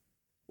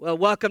Well,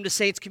 welcome to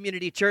Saints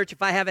Community Church.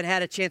 If I haven't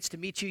had a chance to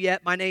meet you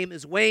yet, my name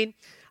is Wayne.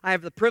 I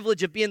have the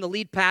privilege of being the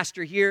lead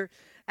pastor here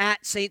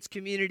at Saints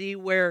Community,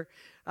 where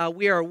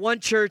we are one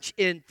church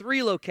in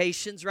 3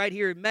 locations, right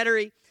here in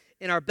Metairie,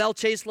 in our Belle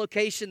Chase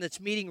location that's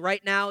meeting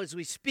right now as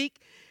we speak,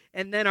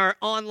 and then our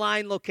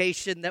online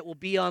location that will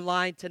be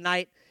online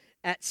tonight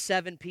at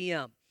 7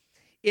 p.m.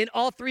 In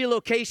all 3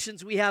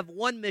 locations, we have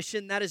one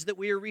mission, that is that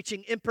we are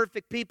reaching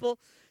imperfect people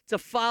to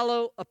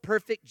follow a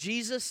perfect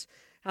Jesus.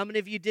 How many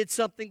of you did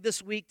something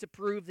this week to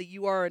prove that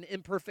you are an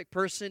imperfect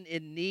person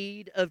in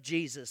need of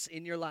Jesus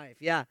in your life?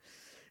 Yeah.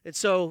 And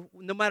so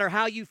no matter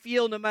how you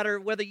feel, no matter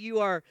whether you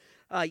are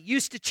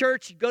used to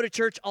church, you go to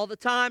church all the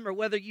time, or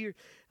whether you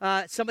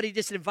somebody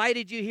just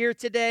invited you here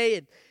today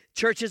and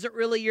church isn't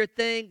really your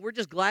thing, we're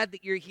just glad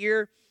that you're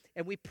here.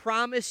 And we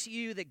promise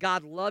you that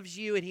God loves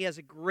you and He has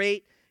a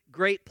great,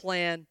 great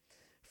plan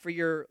for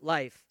your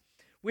life.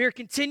 We are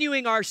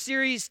continuing our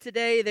series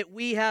today that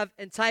we have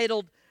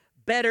entitled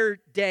Better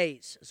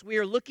Days. So we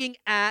are looking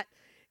at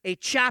a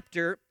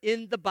chapter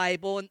in the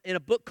Bible, in a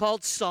book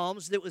called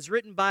Psalms, that was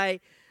written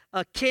by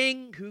a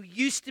king who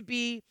used to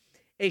be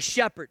a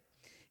shepherd.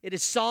 It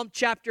is Psalm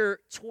chapter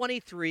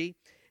 23.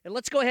 And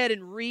let's go ahead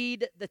and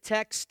read the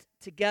text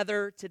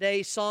together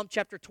today. Psalm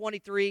chapter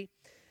 23,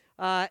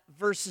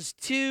 verses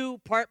 2,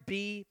 part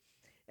B,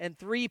 and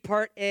 3,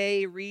 part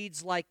A,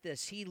 reads like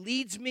this. He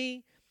leads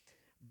me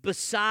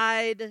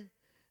beside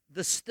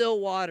the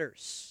still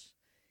waters.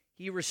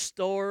 He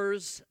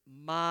restores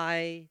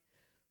my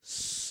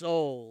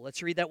soul.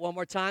 Let's read that one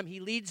more time. He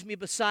leads me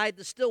beside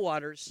the still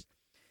waters.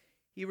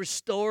 He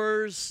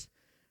restores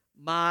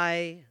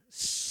my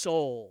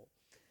soul.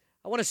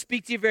 I want to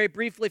speak to you very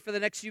briefly for the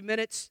next few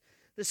minutes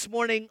this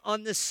morning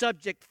on this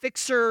subject,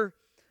 Fixer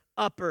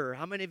Upper.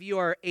 How many of you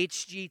are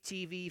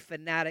HGTV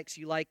fanatics?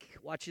 You like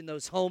watching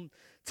those home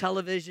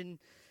television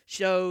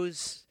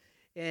shows?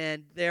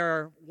 And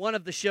one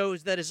of the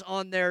shows that is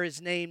on there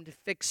is named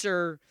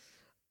Fixer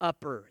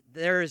Upper.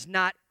 There is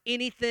not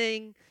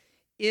anything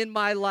in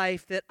my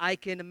life that I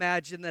can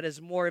imagine that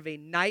is more of a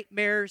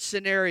nightmare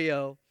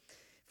scenario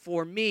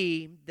for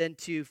me than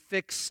to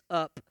fix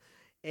up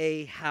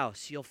a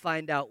house. You'll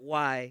find out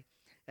why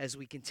as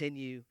we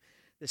continue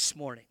this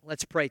morning.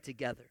 Let's pray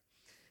together.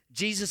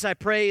 Jesus, I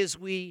pray as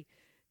we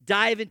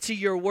dive into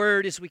your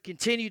word, as we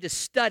continue to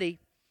study,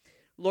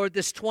 Lord,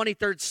 this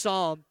 23rd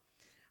Psalm,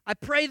 I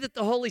pray that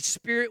the Holy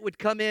Spirit would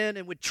come in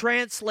and would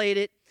translate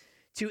it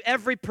to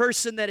every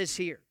person that is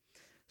here.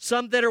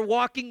 Some that are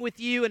walking with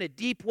you in a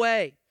deep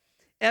way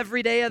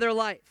every day of their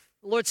life.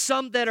 Lord,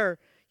 some that are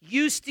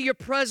used to your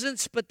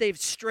presence, but they've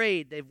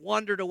strayed, they've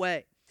wandered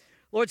away.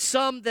 Lord,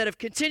 some that have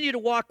continued to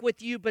walk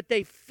with you, but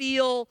they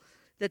feel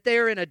that they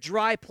are in a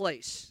dry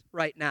place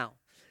right now.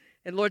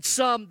 And Lord,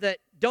 some that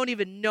don't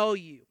even know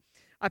you.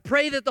 I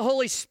pray that the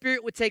Holy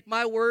Spirit would take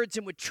my words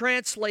and would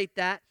translate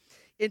that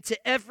into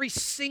every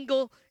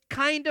single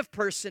kind of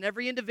person,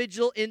 every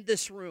individual in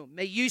this room.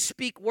 May you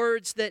speak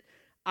words that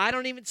I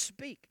don't even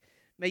speak.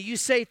 May you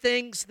say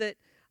things that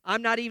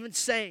I'm not even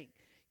saying.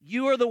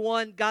 You are the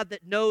one, God,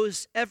 that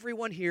knows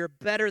everyone here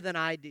better than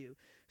I do.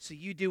 So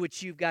you do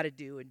what you've got to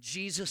do in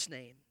Jesus'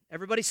 name.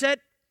 Everybody said?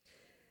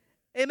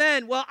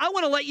 Amen. Well, I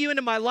want to let you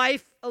into my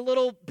life a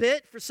little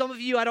bit. For some of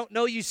you, I don't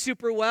know you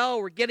super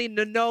well. We're getting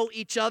to know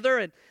each other.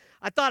 And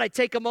I thought I'd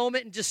take a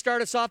moment and just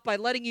start us off by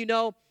letting you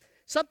know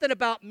something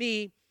about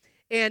me.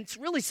 And it's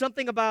really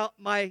something about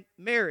my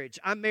marriage.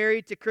 I'm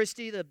married to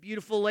Christy, the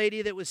beautiful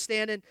lady that was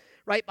standing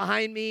right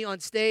behind me on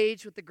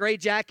stage with the gray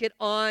jacket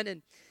on.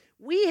 And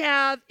we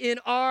have in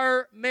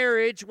our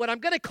marriage what I'm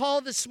going to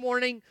call this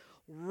morning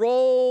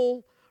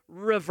role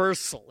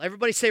reversal.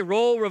 Everybody say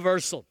role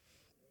reversal.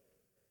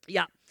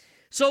 Yeah.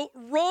 So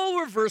role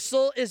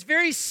reversal is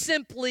very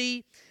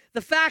simply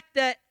the fact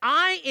that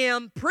I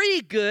am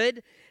pretty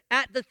good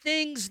at the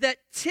things that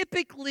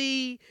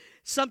typically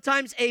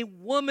sometimes a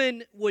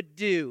woman would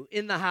do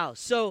in the house.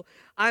 So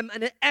I'm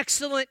an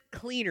excellent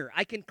cleaner.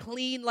 I can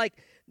clean like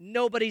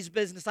nobody's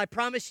business. I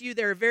promise you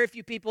there are very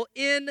few people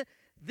in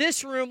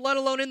this room, let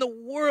alone in the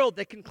world,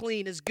 that can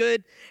clean as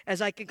good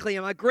as I can clean.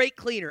 I'm a great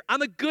cleaner.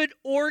 I'm a good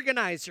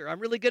organizer. I'm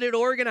really good at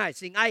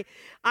organizing.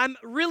 I'm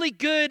really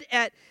good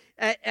at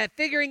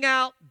figuring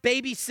out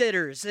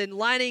babysitters and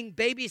lining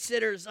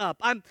babysitters up.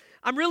 I'm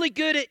really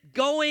good at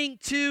going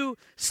to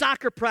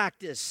soccer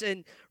practice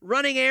and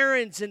running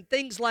errands and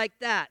things like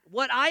that.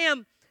 What I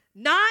am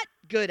not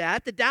good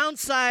at, the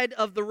downside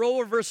of the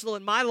role reversal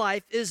in my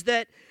life, is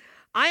that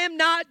I am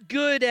not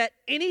good at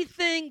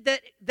anything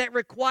that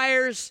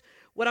requires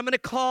what I'm going to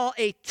call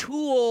a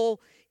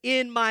tool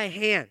in my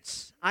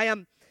hands. I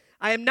am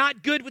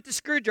not good with the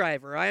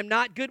screwdriver. I am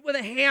not good with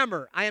a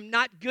hammer. I am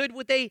not good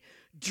with a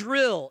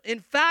drill.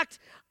 In fact,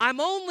 I'm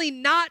only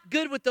not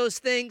good with those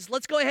things.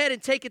 Let's go ahead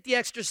and take it the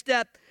extra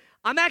step.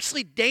 I'm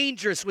actually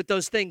dangerous with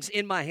those things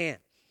in my hand.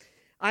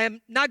 I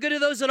am not good at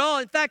those at all.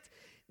 In fact,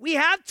 we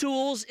have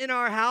tools in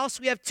our house.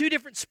 We have 2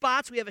 different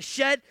spots. We have a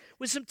shed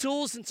with some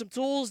tools and some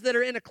tools that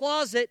are in a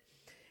closet.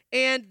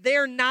 And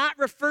they're not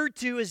referred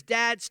to as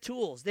dad's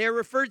tools. They're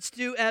referred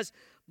to as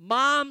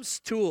mom's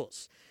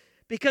tools.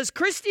 because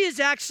Christy is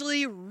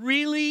actually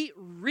really,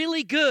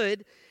 really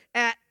good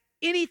at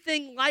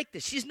anything like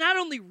this. She's not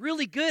only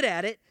really good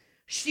at it,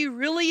 she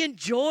really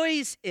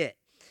enjoys it.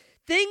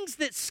 Things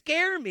that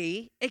scare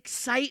me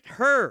excite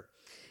her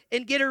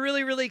and get her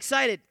really, really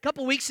excited. A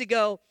couple weeks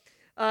ago,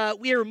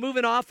 we were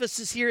moving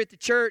offices here at the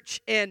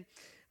church, and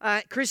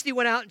Christy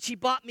went out and she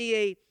bought me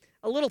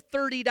a little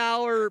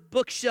 $30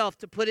 bookshelf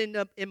to put in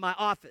my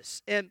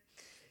office. And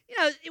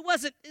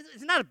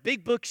it's not a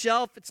big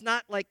bookshelf. It's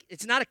not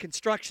a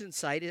construction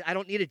site. I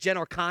don't need a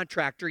general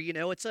contractor,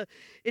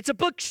 it's a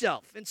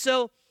bookshelf. And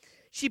so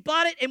she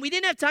bought it, and we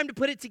didn't have time to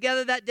put it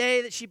together that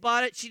day that she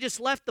bought it. She just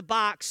left the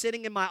box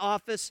sitting in my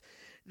office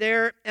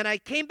there, and I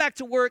came back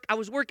to work. I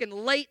was working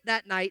late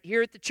that night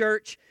here at the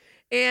church,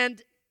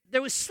 and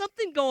there was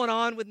something going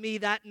on with me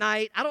that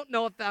night. I don't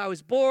know if I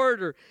was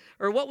bored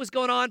or what was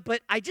going on,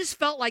 but I just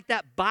felt like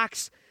that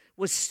box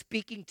was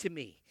speaking to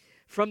me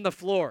from the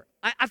floor.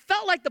 I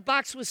felt like the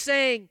box was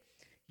saying,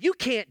 you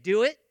can't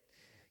do it.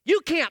 You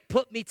can't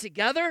put me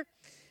together.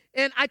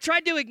 And I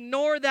tried to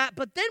ignore that,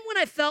 but then when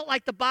I felt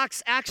like the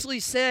box actually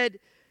said,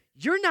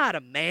 you're not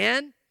a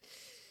man.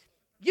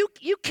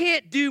 You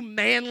can't do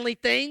manly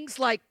things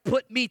like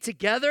put me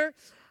together.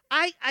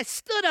 I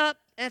stood up.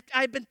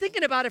 I'd been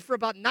thinking about it for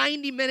about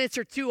 90 minutes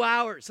or 2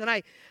 hours, and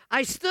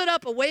I stood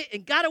up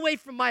and got away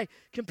from my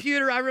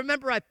computer. I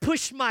remember I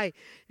pushed my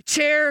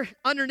chair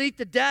underneath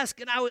the desk,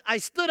 and I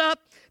stood up.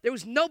 There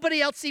was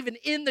nobody else even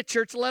in the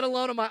church, let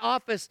alone in my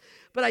office,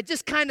 but I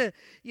just kind of,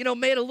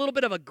 made a little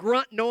bit of a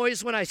grunt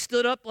noise when I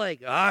stood up,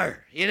 like,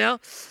 arr,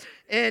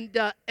 and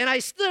I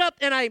stood up,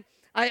 and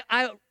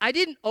I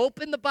didn't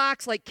open the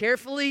box like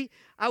carefully.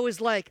 I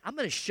was like, I'm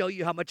going to show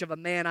you how much of a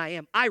man I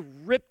am. I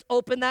ripped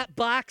open that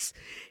box,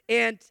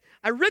 and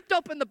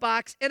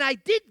I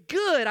did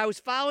good. I was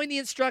following the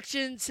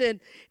instructions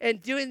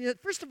and doing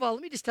it. First of all,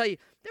 let me just tell you,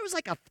 it was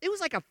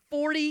like a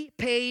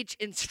 40-page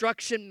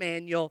instruction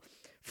manual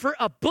for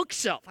a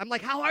bookshelf. I'm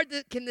like, how hard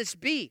can this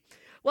be?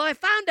 Well, I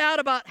found out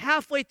about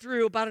halfway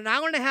through, about an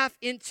hour and a half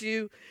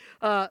into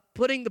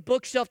putting the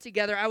bookshelf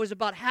together. I was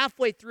about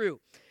halfway through,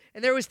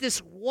 and there was this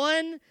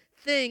one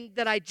thing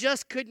that I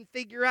just couldn't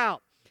figure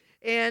out.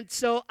 And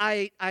so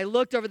I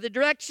looked over the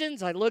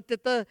directions. I looked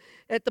at the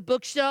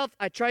bookshelf.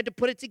 I tried to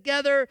put it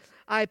together.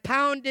 I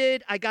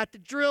pounded. I got the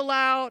drill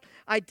out.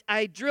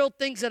 I drilled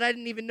things that I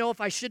didn't even know if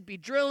I should be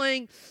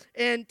drilling.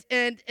 And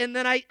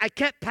then I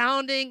kept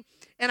pounding.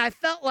 And I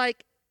felt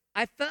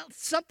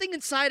something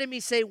inside of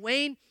me say,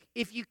 Wayne,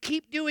 if you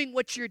keep doing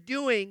what you're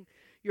doing,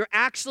 you're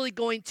actually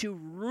going to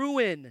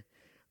ruin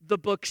the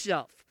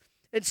bookshelf.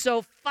 And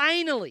so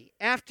finally,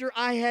 after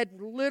I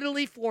had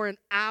literally for an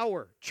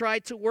hour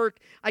tried to work,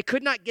 I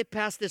could not get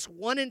past this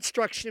one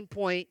instruction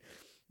point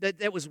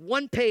that was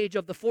one page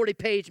of the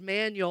 40-page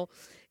manual,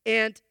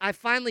 and I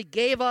finally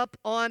gave up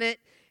on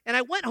it, and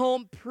I went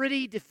home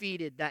pretty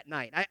defeated that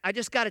night. I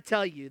just got to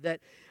tell you that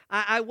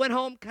I went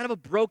home kind of a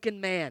broken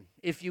man,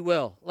 if you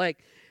will.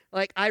 Like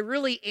I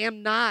really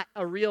am not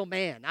a real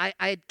man.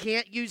 I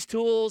can't use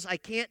tools. I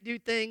can't do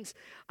things.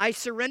 I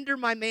surrender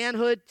my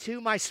manhood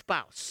to my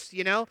spouse,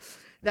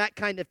 that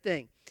kind of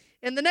thing.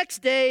 And the next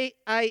day,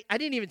 I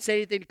didn't even say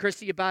anything to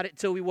Christy about it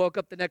until we woke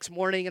up the next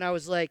morning, and I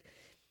was like,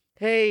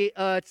 hey,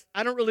 I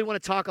don't really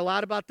want to talk a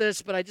lot about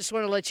this, but I just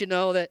want to let you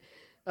know that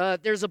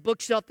there's a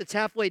bookshelf that's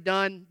halfway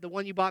done. The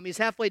one you bought me is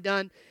halfway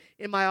done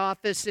in my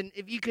office, and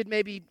if you could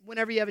maybe,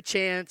 whenever you have a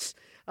chance,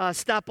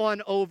 stop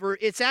on over.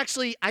 It's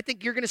actually, I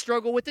think you're going to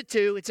struggle with it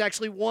too. It's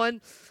actually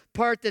one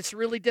part that's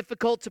really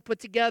difficult to put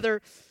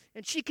together.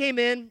 And she came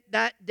in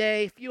that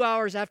day, a few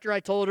hours after I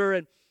told her,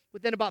 and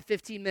within about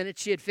 15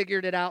 minutes, she had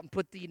figured it out and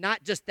put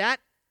not just that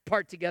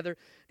part together,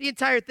 the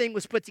entire thing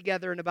was put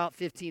together in about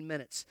 15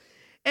 minutes.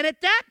 And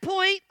at that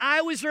point,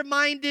 I was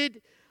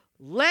reminded,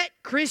 let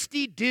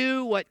Christy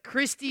do what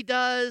Christy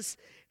does,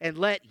 and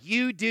let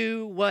you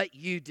do what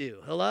you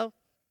do. Hello?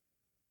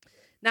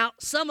 Now,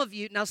 some of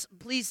you,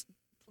 please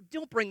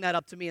don't bring that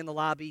up to me in the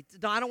lobby.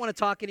 I don't want to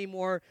talk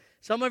anymore.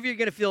 Some of you are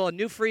going to feel a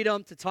new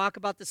freedom to talk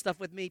about this stuff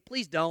with me.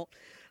 Please don't.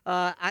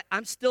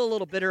 I'm still a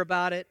little bitter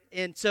about it.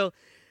 And so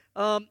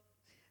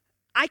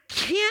I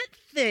can't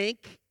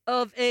think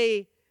of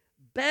a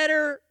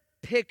better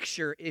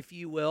picture, if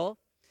you will,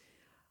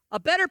 a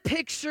better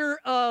picture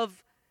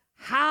of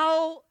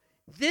how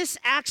this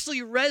actually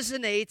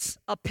resonates,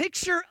 a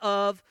picture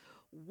of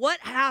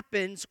what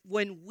happens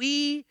when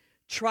we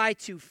try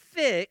to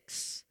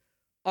fix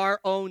our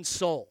own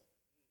soul.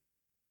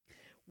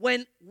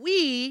 When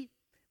we,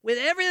 with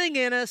everything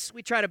in us,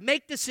 we try to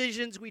make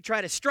decisions, we try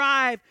to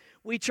strive,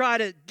 we try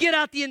to get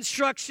out the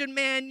instruction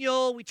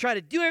manual, we try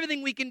to do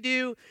everything we can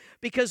do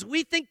because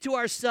we think to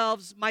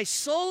ourselves, my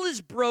soul is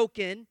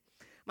broken,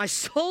 my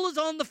soul is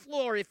on the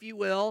floor, if you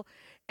will,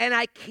 and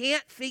I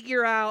can't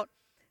figure out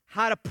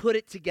how to put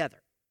it together.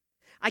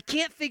 I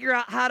can't figure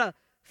out how to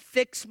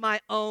fix my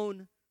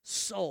own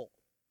soul.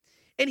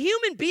 And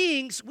human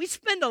beings, we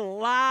spend a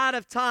lot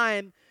of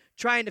time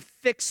trying to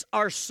fix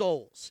our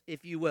souls,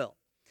 if you will.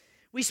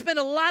 We spend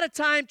a lot of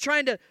time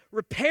trying to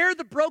repair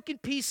the broken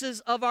pieces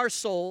of our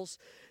souls,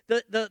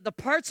 the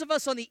parts of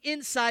us on the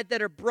inside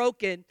that are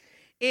broken.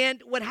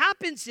 And what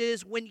happens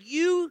is when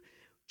you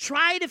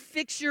try to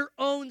fix your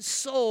own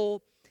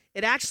soul,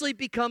 it actually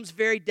becomes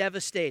very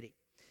devastating.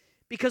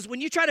 Because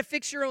when you try to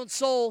fix your own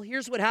soul,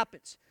 here's what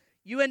happens.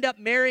 You end up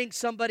marrying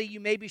somebody you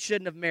maybe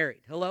shouldn't have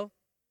married. Hello?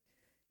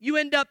 You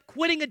end up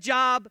quitting a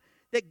job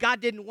that God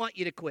didn't want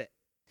you to quit.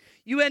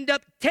 You end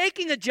up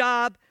taking a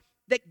job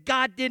that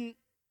God didn't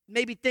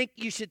maybe think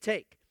you should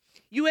take.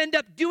 You end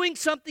up doing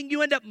something,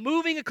 you end up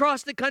moving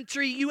across the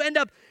country, you end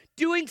up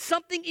doing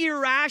something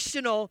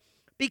irrational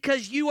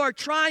because you are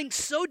trying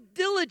so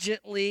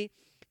diligently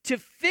to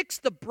fix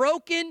the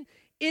broken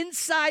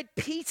inside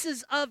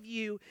pieces of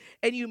you,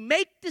 and you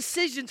make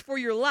decisions for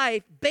your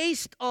life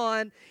based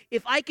on,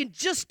 if I can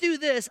just do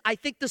this, I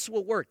think this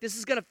will work. This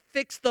is going to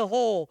fix the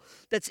hole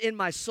that's in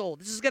my soul.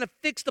 This is going to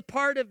fix the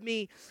part of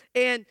me.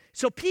 And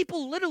so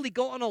people literally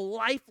go on a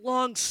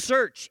lifelong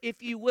search,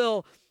 if you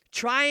will,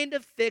 trying to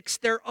fix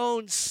their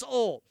own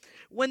soul.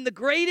 When the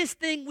greatest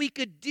thing we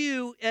could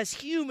do as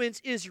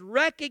humans is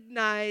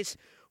recognize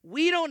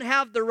we don't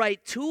have the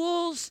right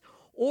tools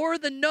or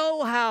the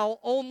know-how.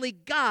 Only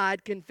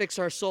God can fix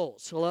our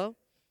souls. Hello?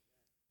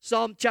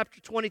 Psalm chapter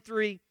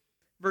 23,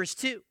 verse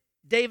 2.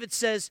 David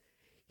says,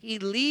 He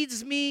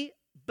leads me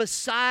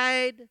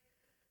beside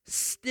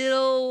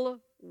still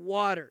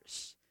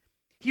waters.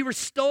 He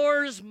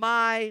restores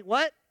my,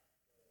 what?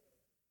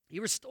 He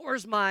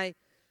restores my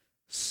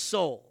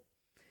soul.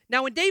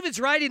 Now, when David's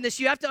writing this,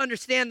 you have to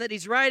understand that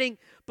he's writing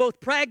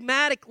both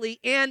pragmatically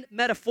and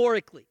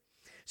metaphorically.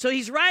 So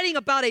he's writing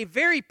about a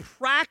very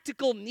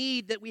practical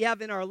need that we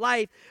have in our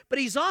life, but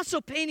he's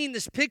also painting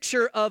this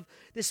picture of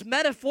this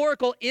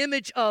metaphorical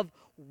image of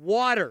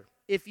water,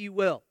 if you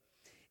will.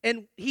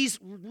 And he's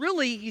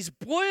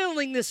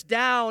boiling this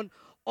down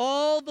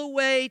all the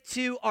way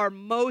to our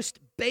most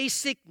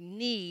basic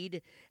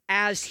need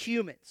as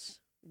humans,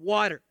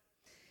 water.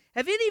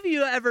 Have any of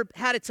you ever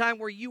had a time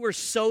where you were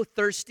so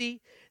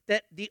thirsty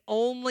that the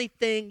only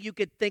thing you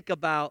could think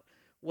about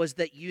was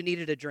that you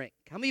needed a drink?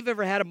 How many of you have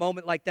ever had a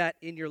moment like that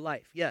in your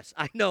life? Yes,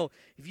 I know.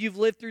 If you've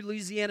lived through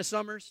Louisiana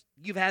summers,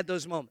 you've had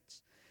those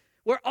moments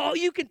where all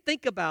you can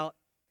think about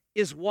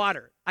is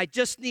water. I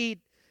just need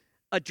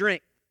a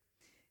drink.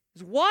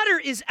 Water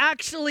is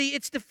actually,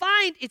 it's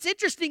defined, it's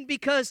interesting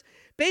because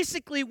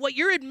basically what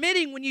you're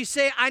admitting when you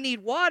say I need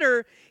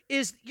water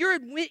is you're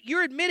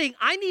admitting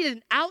I need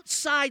an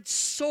outside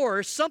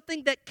source,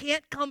 something that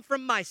can't come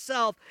from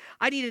myself.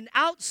 I need an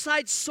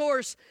outside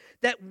source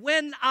that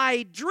when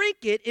I drink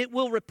it, it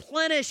will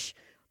replenish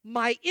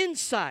my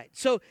inside.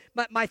 So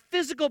my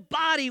physical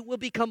body will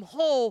become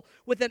whole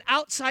with an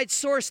outside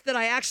source that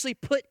I actually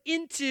put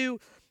into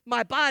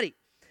my body.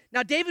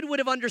 Now, David would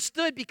have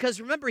understood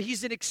because, remember,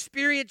 he's an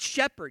experienced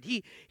shepherd.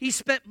 He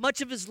spent much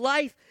of his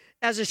life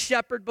as a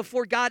shepherd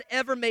before God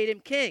ever made him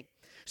king.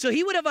 So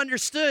he would have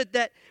understood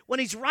that when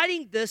he's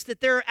writing this,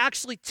 that there are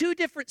actually two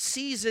different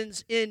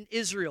seasons in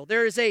Israel.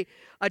 There is a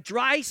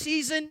dry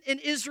season in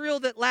Israel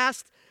that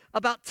lasts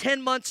about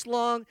 10 months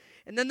long,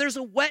 and then there's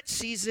a wet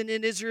season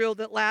in Israel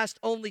that lasts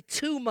only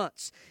 2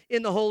 months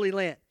in the Holy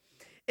Land.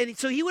 And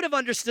so he would have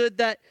understood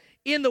that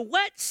in the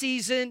wet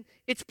season,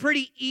 it's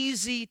pretty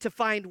easy to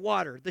find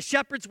water. The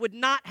shepherds would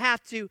not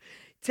have to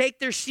take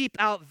their sheep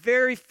out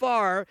very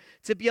far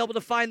to be able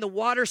to find the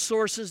water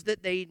sources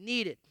that they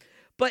needed.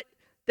 But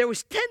there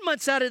was 10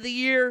 months out of the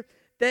year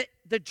that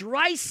the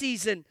dry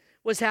season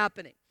was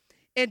happening.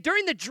 And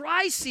during the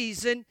dry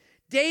season,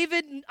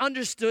 David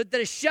understood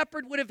that a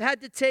shepherd would have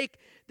had to take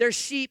their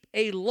sheep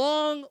a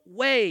long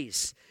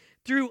ways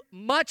through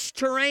much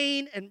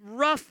terrain and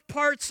rough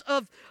parts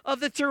of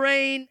the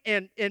terrain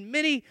and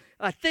many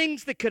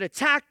things that could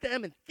attack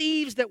them and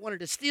thieves that wanted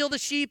to steal the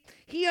sheep.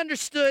 He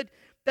understood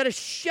that a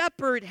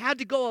shepherd had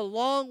to go a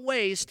long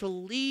ways to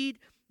lead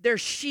their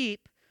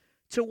sheep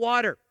to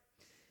water.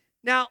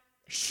 Now,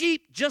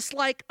 sheep, just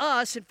like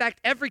us, in fact,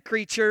 every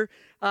creature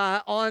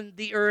on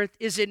the earth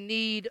is in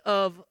need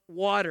of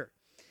water.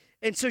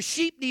 And so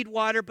sheep need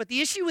water, but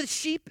the issue with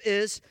sheep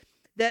is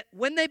that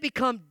when they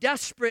become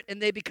desperate and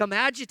they become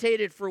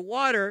agitated for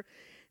water,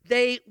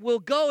 they will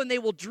go and they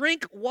will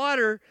drink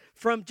water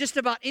from just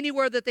about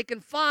anywhere that they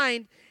can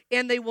find,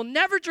 and they will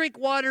never drink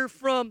water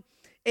from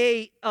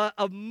a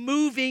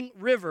moving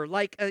river,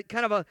 like a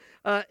kind of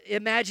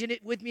imagine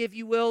it with me if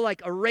you will,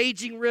 like a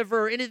raging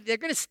river. And they're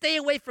going to stay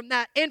away from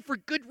that, and for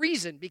good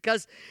reason,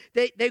 because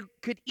they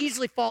could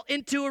easily fall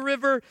into a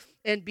river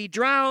and be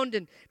drowned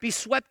and be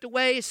swept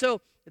away.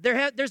 So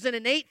there's an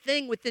innate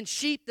thing within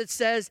sheep that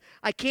says,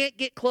 I can't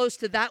get close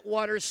to that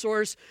water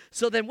source.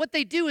 So then what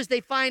they do is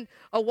they find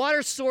a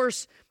water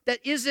source that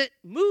isn't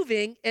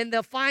moving, and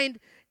they'll find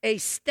a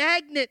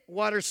stagnant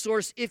water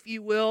source, if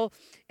you will.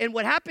 And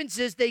what happens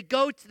is they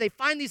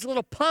find these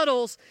little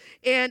puddles,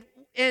 and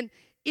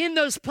in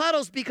those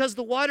puddles, because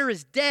the water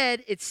is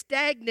dead, it's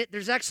stagnant,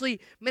 there's actually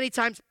many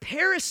times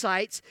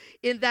parasites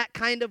in that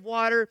kind of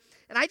water.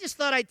 And I just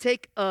thought I'd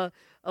take a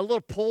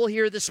little poll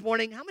here this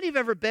morning. How many have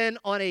ever been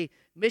on a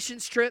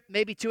missions trip,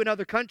 maybe to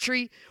another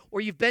country,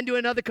 or you've been to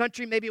another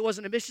country, maybe it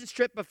wasn't a missions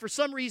trip, but for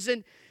some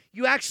reason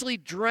you actually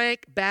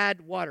drank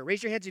bad water?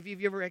 Raise your hands if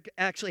you've ever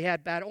actually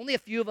had bad. Only a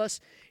few of us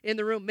in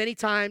the room. Many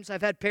times.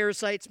 I've had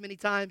parasites many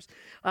times.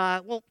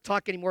 Won't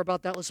talk anymore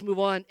about that. Let's move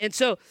on. And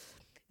so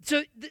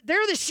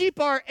there the sheep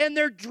are, and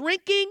they're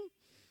drinking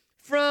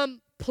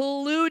from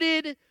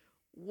polluted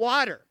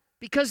water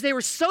because they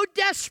were so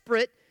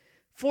desperate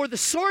for the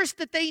source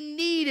that they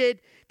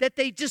needed that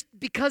they just,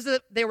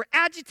 they were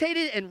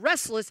agitated and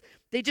restless,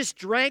 they just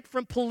drank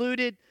from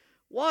polluted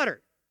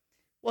water.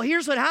 Well,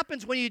 here's what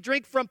happens when you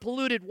drink from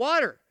polluted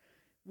water.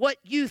 What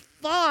you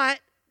thought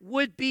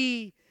would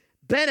be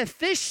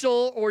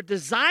beneficial or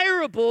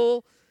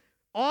desirable,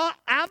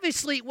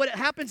 obviously what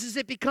happens is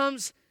it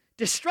becomes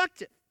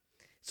destructive.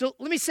 So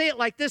let me say it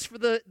like this for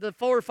the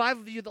 4 or 5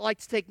 of you that like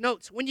to take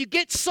notes. When you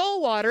get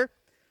soul water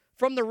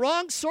from the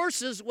wrong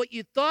sources, what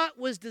you thought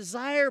was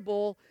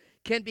desirable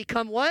can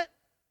become what?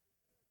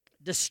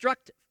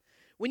 Destructive.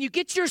 When you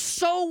get your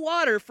soul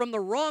water from the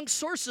wrong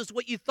sources,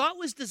 what you thought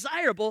was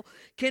desirable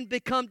can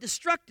become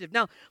destructive.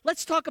 Now,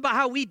 let's talk about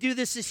how we do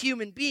this as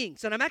human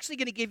beings. And I'm actually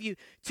going to give you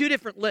 2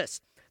 different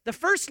lists. The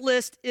first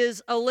list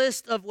is a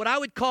list of what I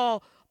would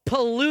call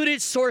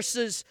polluted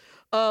sources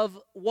of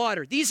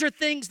water. These are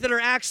things that are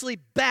actually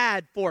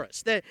bad for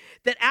us, that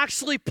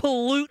actually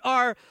pollute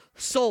our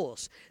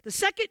souls. The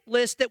second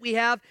list that we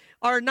have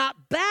are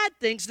not bad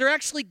things. They're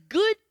actually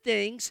good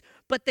things,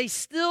 but they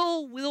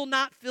still will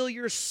not fill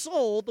your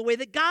soul the way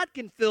that God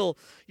can fill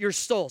your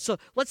soul. So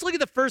let's look at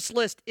the first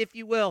list, if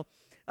you will,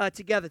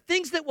 together.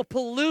 Things that will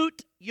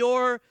pollute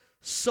your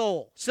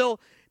soul. So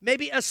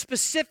maybe a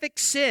specific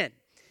sin,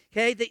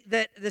 okay,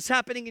 that's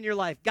happening in your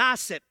life.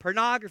 Gossip,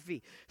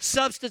 pornography,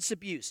 substance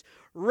abuse,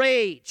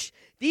 rage.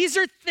 These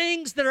are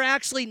things that are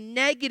actually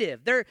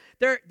negative.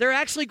 They're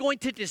actually going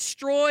to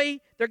destroy,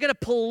 they're going to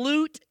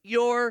pollute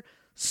your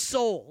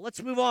soul.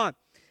 Let's move on.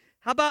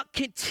 How about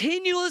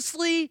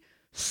continuously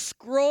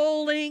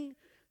scrolling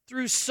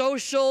through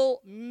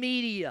social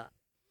media?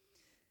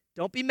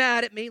 Don't be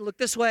mad at me. Look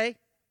this way.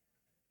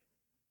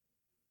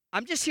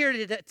 I'm just here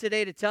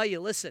today to tell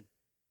you, listen,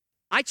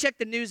 I check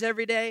the news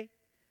every day.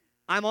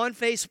 I'm on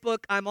Facebook,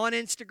 I'm on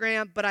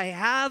Instagram, but I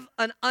have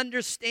an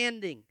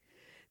understanding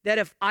that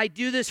if I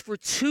do this for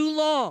too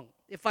long,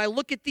 if I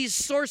look at these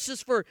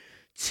sources for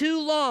too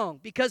long,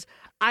 because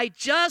I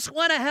just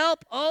want to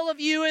help all of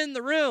you in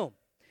the room.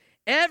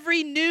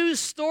 Every news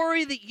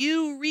story that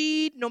you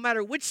read, no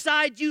matter which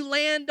side you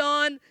land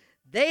on,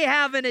 they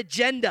have an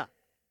agenda.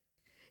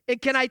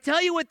 And can I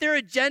tell you what their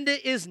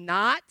agenda is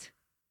not?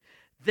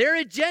 Their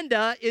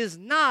agenda is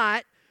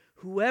not,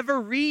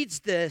 whoever reads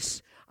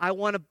this, I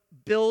want to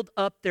build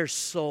up their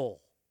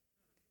soul.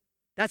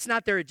 That's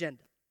not their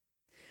agenda.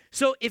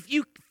 So if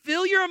you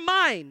fill your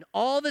mind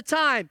all the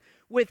time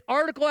with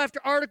article after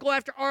article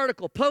after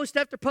article, post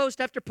after post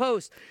after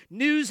post,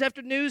 news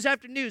after news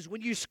after news,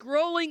 when you're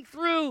scrolling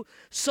through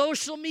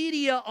social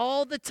media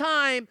all the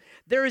time,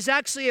 there is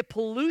actually a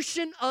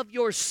pollution of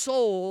your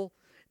soul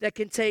that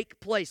can take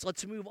place.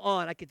 Let's move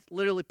on. I could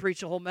literally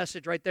preach a whole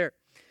message right there.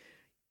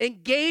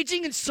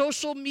 Engaging in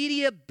social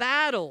media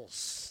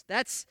battles.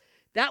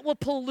 That will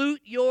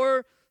pollute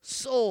your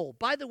soul.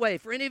 By the way,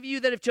 for any of you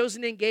that have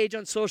chosen to engage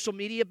on social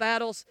media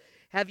battles,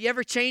 have you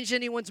ever changed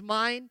anyone's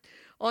mind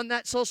on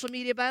that social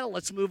media battle?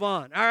 Let's move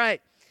on. All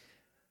right.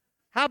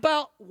 How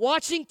about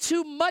watching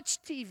too much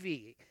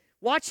TV?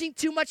 Watching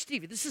too much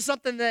TV. This is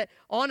something that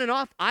on and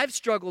off I've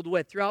struggled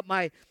with throughout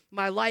my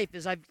life,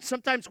 is I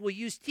sometimes will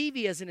use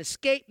TV as an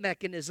escape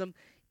mechanism.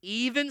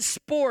 Even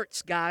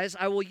sports, guys,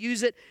 I will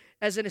use it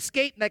as an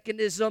escape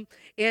mechanism,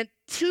 and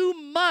too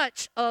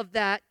much of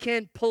that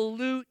can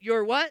pollute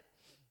your what?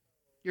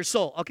 Your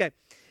soul. Okay.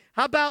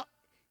 How about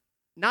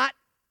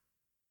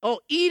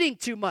eating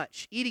too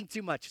much. Eating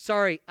too much.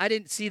 Sorry, I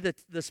didn't see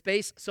the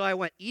space, so I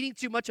went eating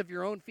too much of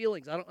your own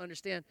feelings. I don't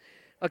understand.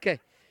 Okay.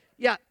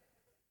 Yeah.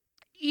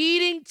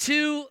 Eating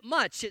too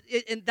much.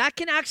 And that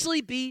can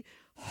actually be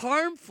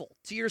harmful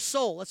to your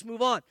soul. Let's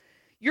move on.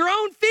 Your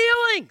own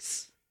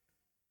feelings.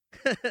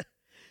 Let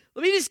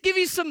me just give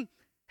you some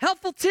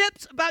helpful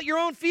tips about your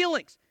own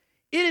feelings.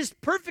 It is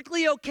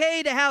perfectly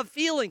okay to have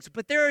feelings,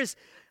 but there is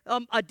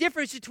a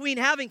difference between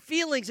having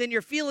feelings and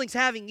your feelings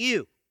having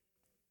you.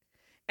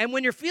 And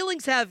when your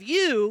feelings have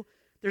you,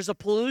 there's a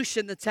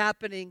pollution that's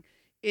happening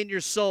in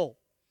your soul.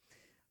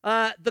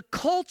 The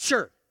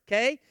culture,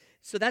 okay?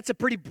 So that's a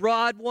pretty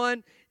broad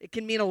one. It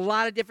can mean a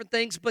lot of different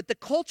things, but the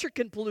culture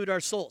can pollute our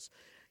souls.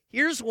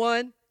 Here's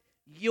one.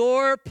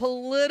 Your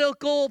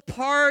political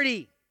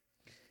party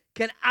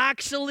can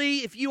actually,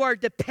 if you are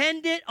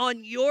dependent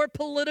on your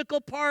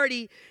political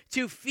party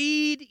to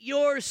feed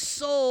your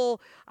soul,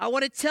 I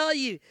want to tell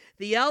you,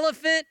 the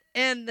elephant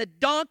and the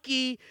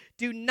donkey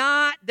do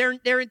not,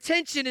 their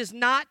intention is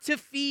not to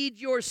feed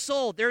your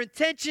soul. Their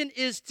intention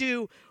is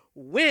to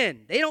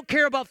win. They don't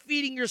care about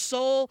feeding your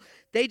soul.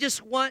 They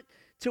just want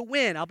to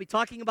win. I'll be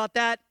talking about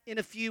that in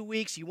a few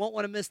weeks. You won't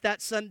want to miss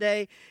that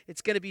Sunday.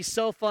 It's going to be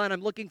so fun.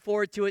 I'm looking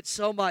forward to it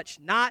so much.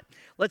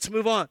 Let's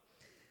move on.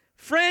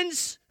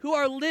 friends who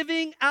are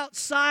living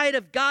outside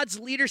of God's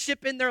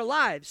leadership in their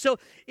lives. So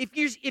if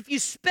you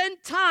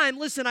spend time,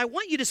 listen, I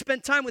want you to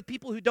spend time with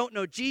people who don't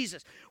know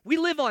Jesus. We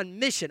live on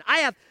mission. I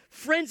have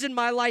friends in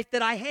my life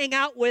that I hang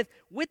out with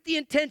the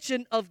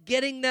intention of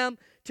getting them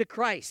to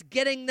Christ,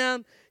 getting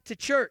them to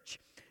church.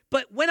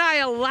 But when I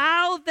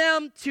allow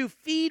them to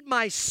feed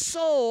my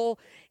soul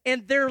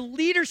and their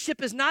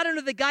leadership is not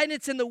under the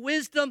guidance and the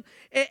wisdom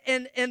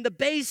and the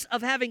base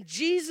of having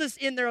Jesus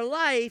in their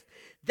life,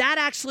 that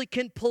actually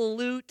can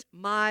pollute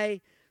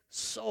my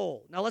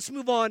soul. Now let's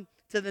move on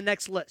to the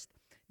next list.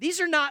 These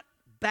are not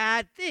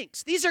bad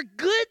things. These are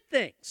good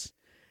things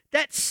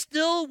that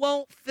still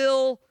won't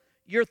fill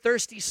your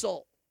thirsty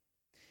soul.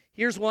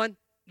 Here's one,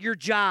 your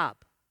job.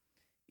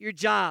 Your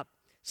job.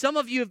 Some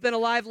of you have been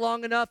alive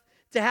long enough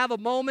to have a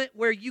moment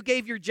where you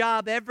gave your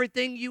job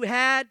everything you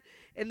had,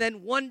 and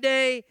then one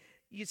day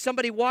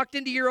somebody walked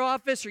into your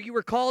office or you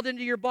were called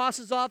into your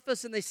boss's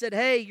office and they said,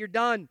 hey, you're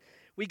done.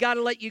 We got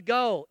to let you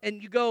go.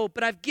 And you go,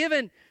 but I've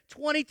given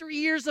 23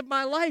 years of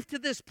my life to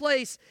this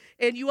place,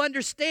 and you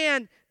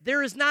understand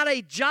there is not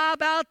a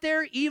job out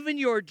there, even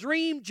your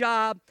dream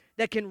job,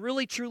 that can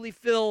really truly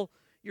fill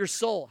your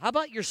soul. How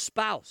about your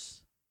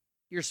spouse?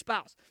 Your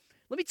spouse.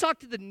 Let me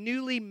talk to the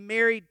newly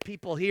married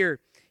people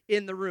here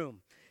in the room.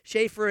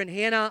 Schaefer and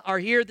Hannah are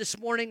here this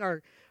morning,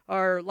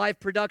 our live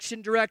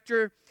production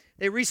director.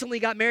 They recently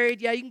got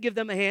married. Yeah, you can give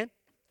them a hand.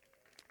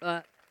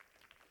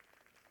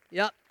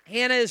 Yep.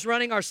 Hannah is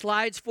running our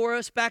slides for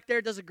us back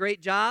there, does a great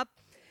job.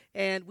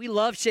 And we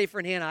love Schaefer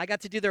and Hannah. I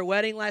got to do their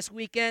wedding last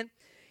weekend.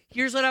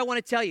 Here's what I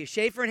want to tell you.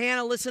 Schaefer and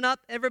Hannah, listen up.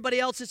 Everybody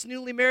else that's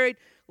newly married,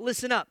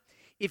 listen up.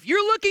 If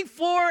you're looking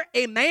for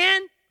a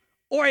man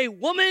or a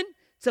woman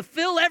to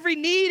fill every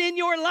need in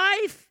your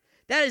life,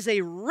 that is a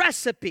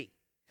recipe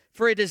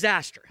for a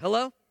disaster.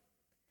 Hello?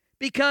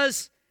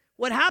 Because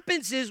what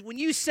happens is when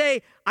you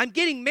say, I'm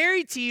getting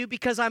married to you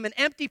because I'm an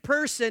empty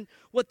person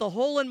with a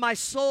hole in my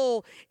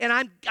soul, and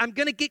I'm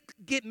going to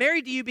get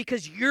married to you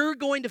because you're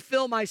going to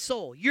fill my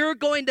soul. You're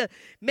going to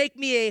make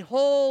me a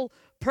whole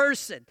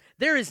person.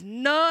 There is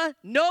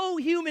no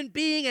human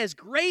being, as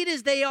great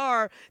as they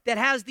are, that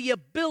has the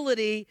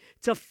ability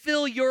to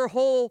fill your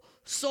whole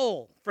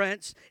soul,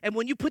 friends. And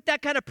when you put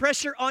that kind of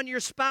pressure on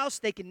your spouse,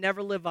 they can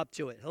never live up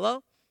to it.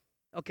 Hello?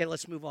 Okay,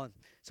 let's move on.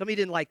 Somebody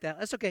didn't like that.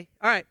 That's okay.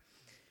 All right.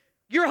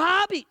 Your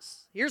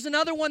hobbies. Here's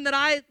another one that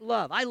I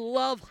love. I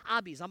love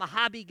hobbies. I'm a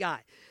hobby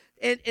guy.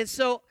 And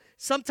so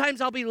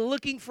sometimes I'll be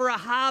looking for a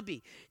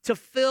hobby to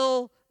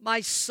fill my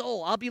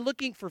soul. I'll be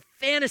looking for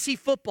fantasy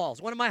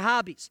footballs, one of my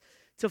hobbies,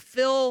 to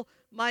fill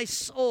my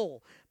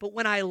soul. But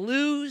when I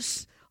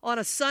lose on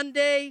a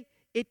Sunday,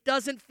 it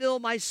doesn't fill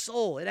my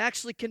soul. It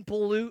actually can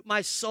pollute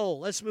my soul.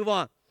 Let's move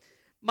on.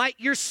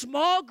 Your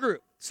small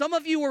group. Some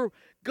of you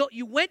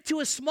you went to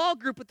a small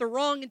group with the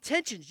wrong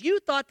intentions. You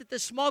thought that the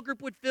small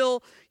group would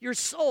fill your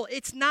soul.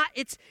 It's not.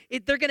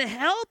 They're going to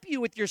help you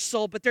with your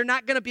soul, but they're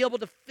not going to be able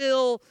to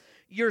fill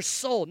your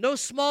soul. No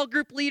small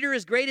group leader,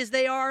 as great as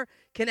they are,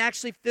 can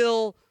actually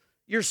fill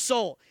your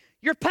soul.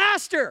 Your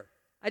pastor.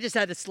 I just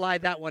had to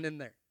slide that one in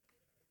there.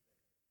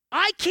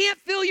 I can't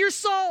fill your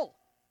soul.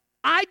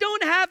 I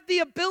don't have the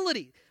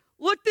ability.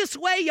 Look this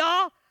way,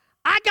 y'all.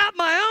 I got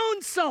my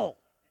own soul.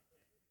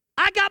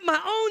 I got my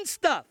own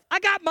stuff. I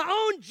got my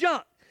own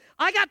junk.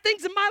 I got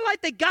things in my life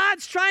that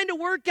God's trying to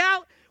work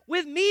out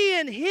with me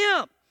and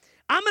him.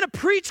 I'm going to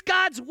preach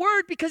God's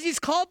word because he's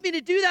called me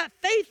to do that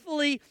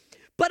faithfully,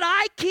 but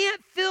I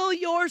can't fill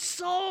your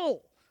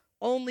soul.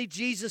 Only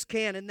Jesus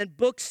can. And then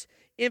books,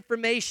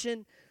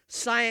 information,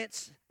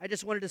 science. I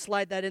just wanted to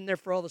slide that in there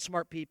for all the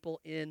smart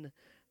people in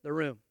the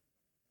room.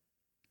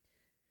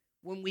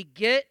 When we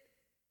get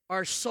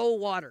our soul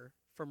water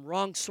from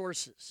wrong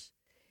sources,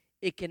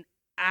 it can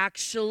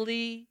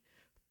actually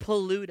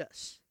pollute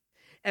us.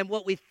 And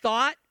what we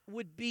thought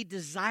would be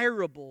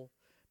desirable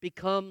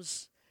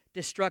becomes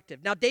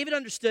destructive. Now, David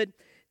understood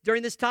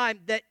during this time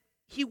that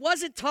he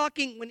wasn't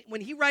talking,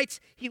 when he writes,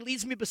 he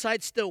leads me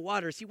beside still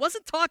waters, he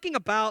wasn't talking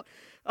about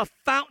a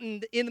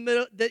fountain in the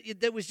middle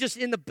that was just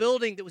in the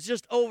building that was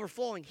just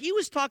overflowing. He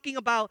was talking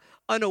about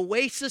an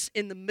oasis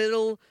in the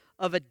middle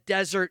of a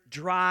desert,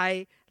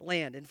 dry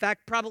land. In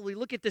fact, probably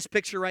look at this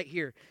picture right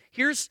here.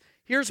 Here's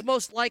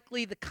most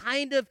likely the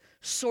kind of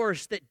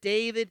source that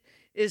David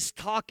is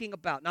talking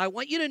about. Now, I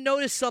want you to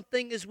notice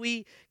something as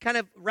we kind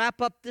of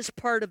wrap up this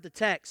part of the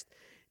text.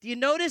 Do you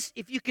notice,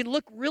 if you can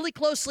look really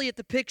closely at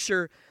the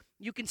picture,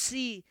 you can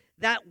see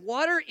that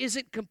water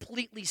isn't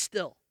completely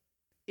still.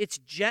 It's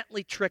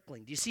gently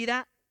trickling. Do you see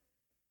that?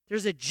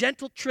 There's a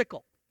gentle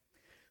trickle.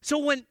 So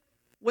when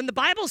the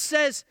Bible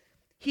says,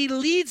 he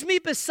leads me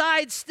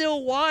beside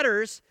still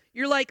waters,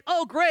 you're like,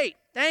 oh, great.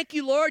 Thank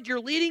you, Lord. You're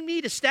leading me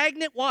to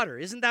stagnant water.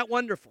 Isn't that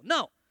wonderful?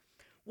 No.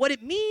 What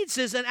it means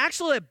is, and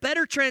actually a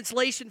better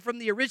translation from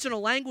the original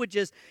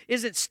languages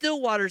isn't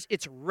still waters,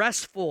 it's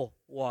restful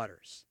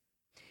waters.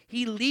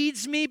 He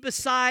leads me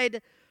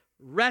beside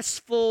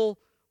restful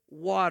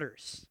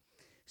waters.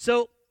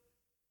 So,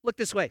 look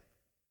this way.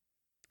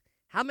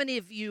 How many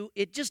of you,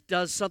 it just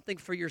does something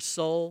for your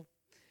soul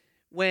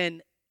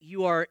when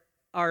you are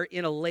are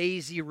in a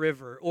lazy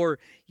river, or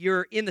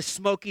you're in the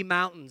Smoky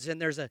Mountains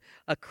and there's a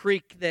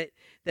creek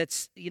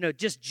that's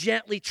just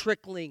gently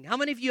trickling. How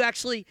many of you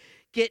actually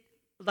get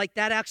like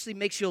that? Actually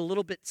makes you a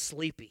little bit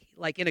sleepy,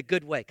 like in a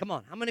good way? Come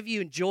on, how many of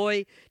you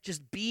enjoy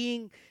just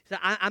being?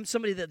 I'm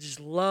somebody that just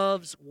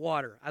loves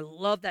water. I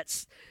love that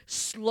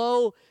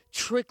slow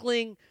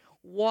trickling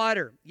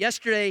water.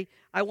 Yesterday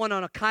I went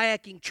on a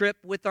kayaking trip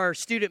with our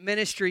student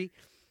ministry,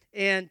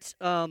 and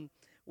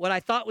what I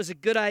thought was a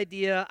good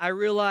idea, I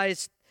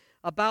realized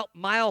about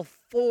mile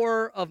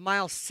 4 of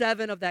mile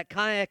 7 of that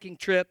kayaking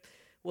trip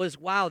was,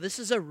 wow, this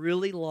is a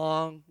really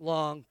long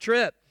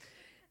trip.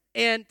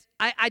 And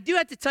I do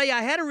have to tell you,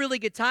 I had a really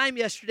good time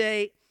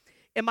yesterday,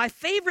 and my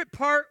favorite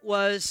part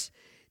was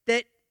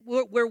that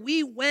where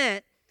we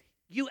went,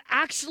 you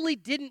actually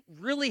didn't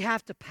really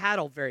have to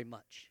paddle very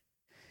much.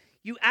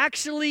 It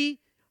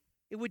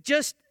would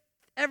just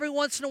every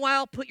once in a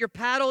while put your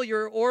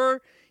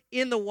oar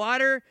in the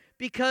water,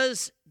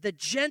 because the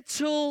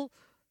gentle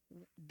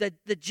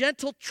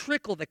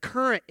trickle, the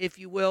current, if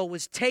you will,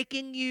 was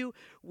taking you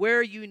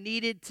where you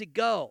needed to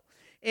go.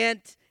 And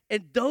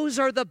those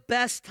are the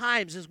best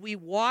times as we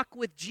walk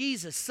with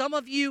Jesus. Some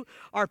of you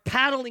are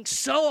paddling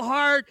so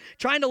hard,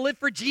 trying to live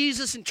for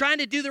Jesus and trying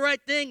to do the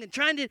right thing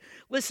and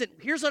listen,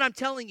 here's what I'm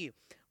telling you.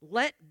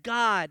 Let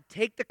God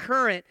take the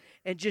current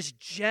and just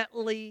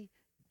gently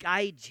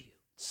guide you.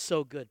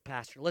 So good,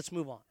 Pastor. Let's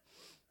move on.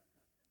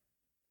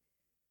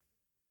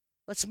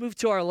 Let's move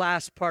to our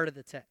last part of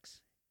the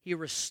text. He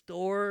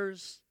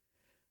restores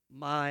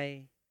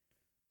my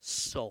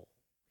soul.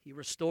 He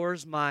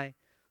restores my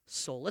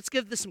soul. Let's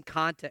give this some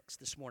context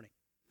this morning.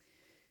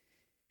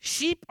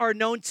 Sheep are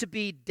known to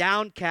be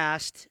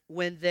downcast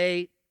when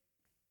they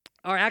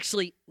are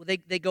actually,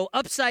 they go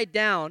upside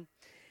down,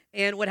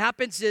 and what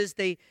happens is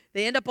they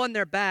end up on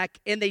their back,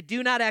 and they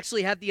do not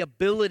actually have the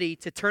ability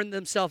to turn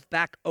themselves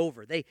back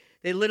over. They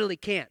literally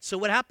can't. So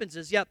what happens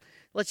is,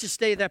 let's just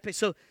stay there.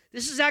 So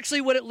this is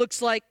actually what it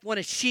looks like when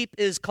a sheep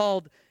is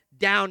called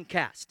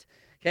downcast.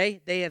 Okay?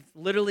 They have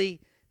literally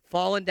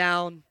fallen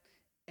down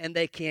and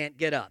they can't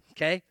get up.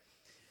 Okay?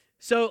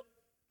 So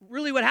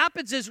really what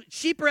happens is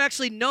sheep are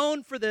actually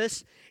known for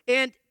this,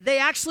 and they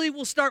actually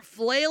will start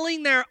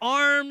flailing their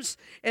arms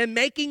and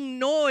making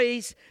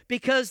noise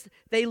because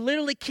they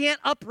literally can't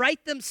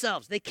upright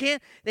themselves. They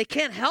can't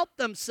help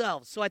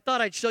themselves. So I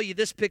thought I'd show you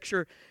this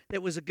picture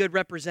that was a good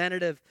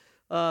representative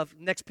of,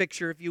 next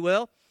picture if you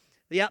will.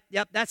 Yep,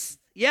 that's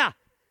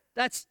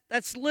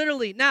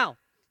literally. Now,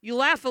 you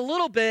laugh a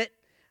little bit.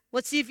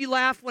 Let's see if you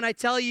laugh when I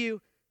tell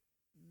you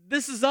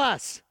this is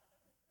us.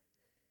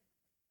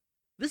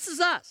 This is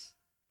us.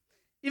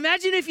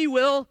 Imagine, if you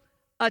will,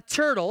 a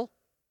turtle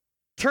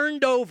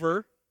turned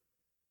over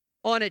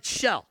on its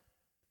shell.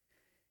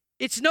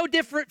 It's no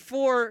different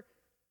for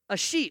a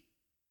sheep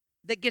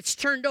that gets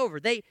turned over.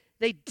 They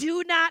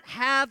do not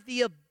have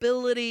the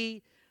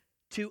ability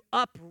to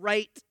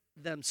upright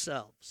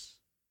themselves.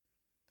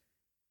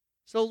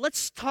 So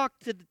let's talk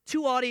to the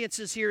two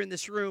audiences here in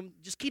this room.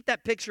 Just keep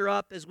that picture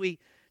up as we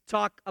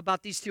talk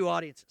about these two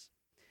audiences.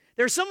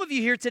 There are some of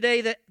you here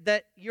today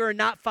that you're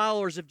not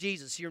followers of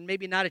Jesus. You're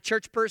maybe not a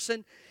church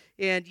person,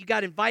 and you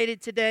got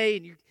invited today,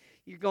 and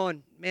you're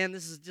going, man,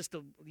 this is just I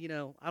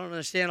don't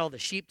understand all the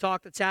sheep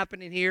talk that's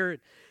happening here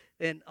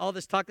and all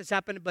this talk that's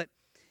happening. But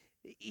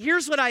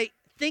here's what I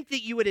think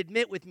that you would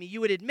admit with me.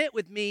 You would admit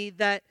with me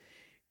that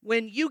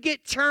when you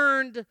get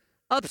turned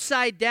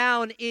upside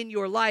down in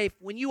your life,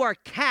 when you are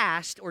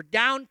cast or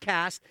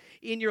downcast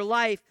in your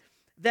life,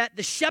 that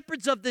the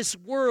shepherds of this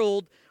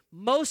world,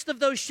 most of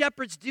those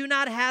shepherds do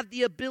not have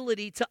the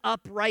ability to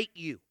upright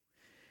you.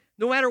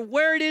 No matter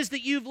where it is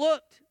that you've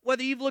looked,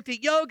 whether you've looked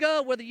at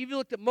yoga, whether you've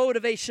looked at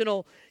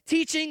motivational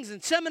teachings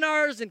and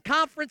seminars and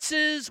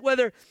conferences,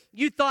 whether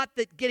you thought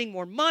that getting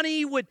more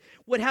money would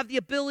have the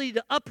ability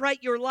to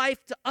upright your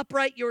life, to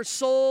upright your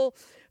soul,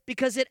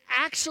 because it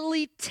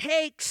actually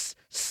takes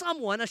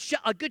someone,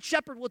 a good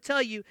shepherd will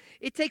tell you,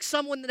 it takes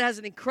someone that has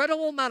an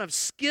incredible amount of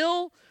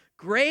skill,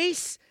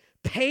 grace,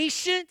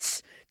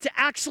 patience to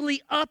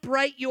actually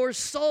upright your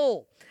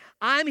soul.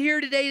 I'm here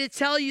today to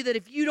tell you that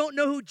if you don't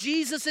know who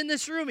Jesus in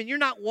this room and you're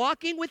not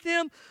walking with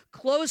him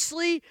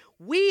closely,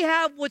 we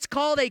have what's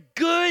called a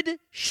good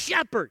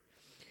shepherd.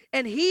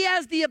 And he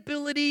has the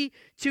ability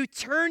to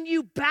turn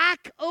you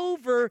back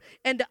over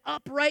and to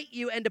upright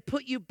you and to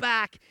put you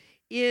back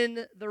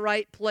in the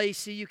right place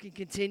so you can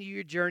continue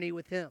your journey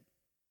with him.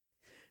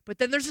 But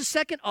then there's a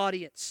second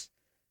audience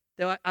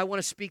that I want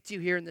to speak to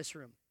here in this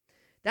room.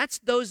 That's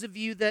those of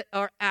you that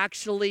are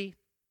actually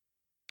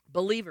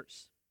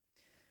believers.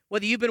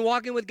 Whether you've been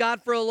walking with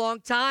God for a long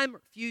time, or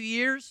a few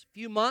years,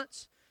 few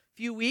months,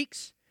 few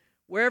weeks,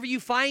 wherever you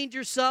find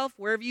yourself,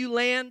 wherever you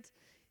land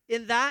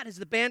in that, as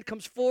the band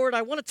comes forward,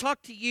 I want to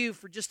talk to you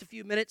for just a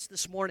few minutes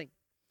this morning.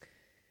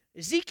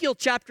 Ezekiel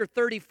chapter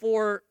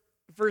 34,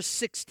 verse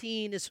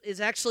 16 is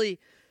actually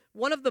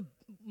one of the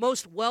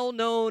most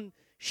well-known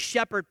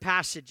shepherd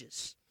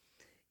passages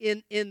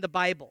in the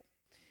Bible.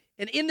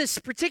 And in this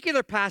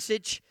particular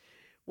passage,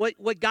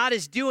 what God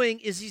is doing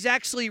is he's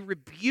actually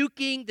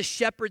rebuking the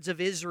shepherds of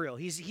Israel.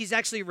 He's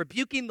actually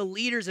rebuking the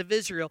leaders of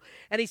Israel,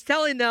 and he's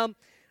telling them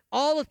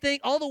all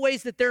the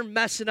ways that they're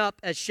messing up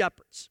as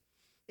shepherds.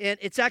 And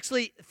it's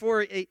actually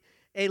for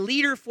a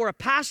leader, for a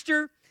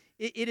pastor,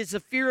 it is a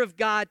fear of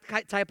God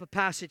type of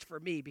passage for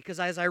me, because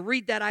as I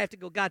read that, I have to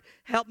go, God,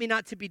 help me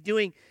not to be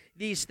doing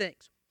these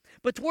things.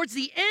 But towards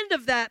the end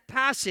of that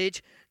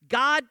passage,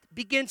 God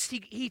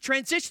he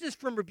transitions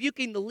from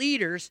rebuking the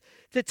leaders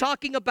to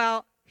talking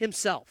about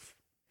himself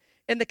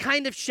and the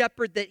kind of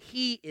shepherd that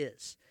he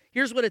is.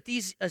 Here's what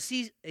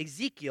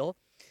Ezekiel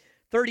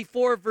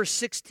 34, verse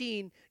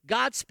 16,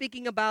 God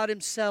speaking about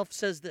himself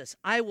says this: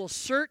 I will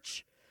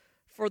search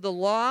for the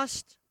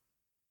lost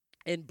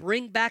and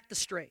bring back the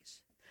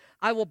strays.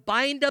 I will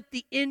bind up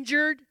the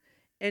injured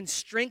and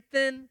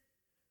strengthen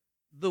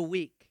the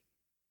weak.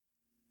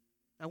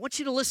 I want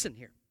you to listen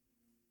here.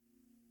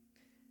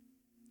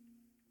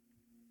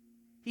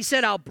 He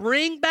said, I'll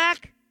bring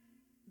back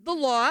the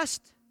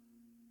lost.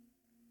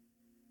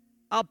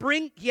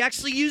 He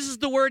actually uses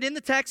the word in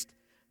the text,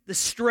 the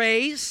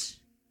strays.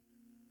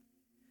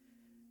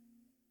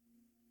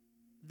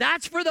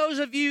 That's for those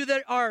of you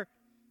that are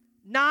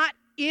not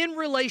in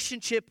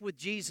relationship with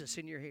Jesus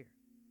and you're here.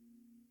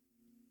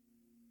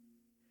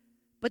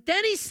 But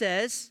then he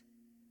says,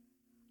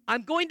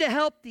 I'm going to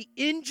help the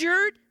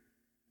injured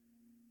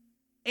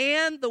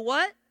and the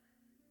what?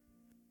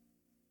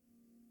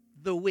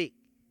 The weak.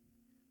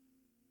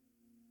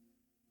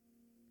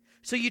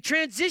 So you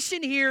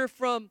transition here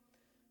from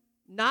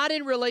not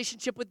in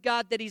relationship with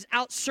God that he's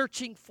out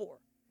searching for,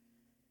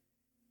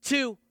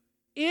 to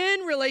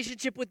in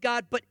relationship with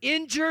God but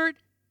injured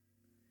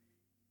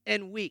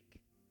and weak.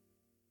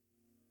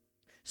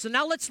 So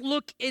now let's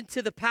look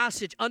into the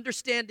passage,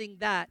 understanding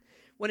that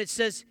when it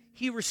says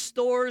he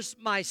restores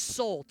my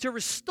soul. To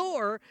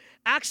restore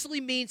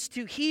actually means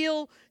to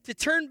heal, to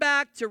turn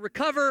back, to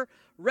recover,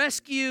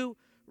 rescue,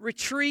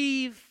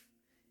 retrieve,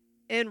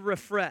 and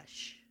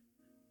refresh.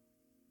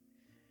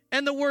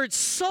 And the word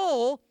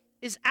soul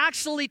is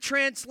actually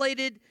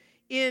translated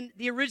in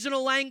the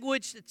original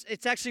language.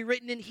 It's actually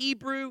written in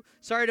Hebrew.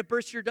 Sorry to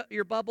burst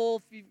your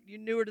bubble if you're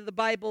newer to the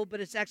Bible, but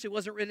it actually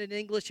wasn't written in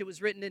English. It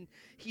was written in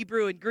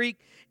Hebrew and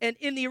Greek. And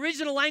in the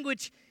original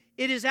language,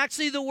 it is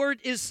actually, the word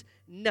is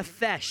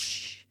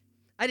nephesh.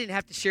 I didn't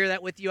have to share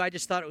that with you. I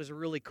just thought it was a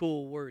really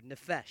cool word.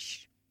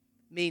 Nephesh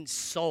means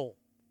soul.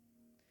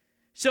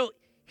 So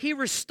he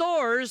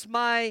restores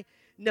my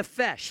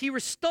nephesh. He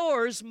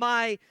restores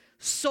my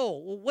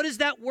soul. Well, what does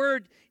that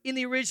word in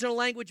the original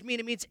language mean?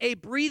 It means a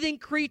breathing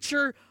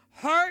creature,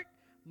 heart,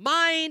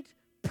 mind,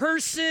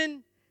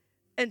 person,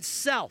 and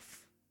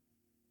self.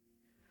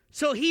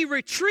 So he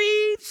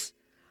retrieves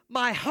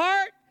my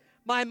heart,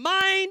 my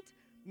mind,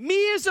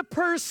 me as a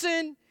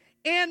person,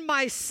 and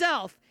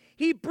myself.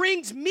 He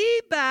brings me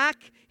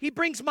back. He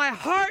brings my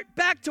heart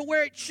back to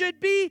where it should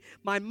be,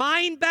 my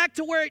mind back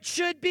to where it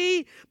should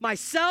be,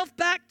 myself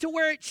back to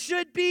where it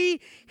should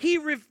be. He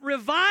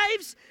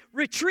revives,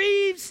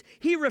 retrieves,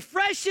 he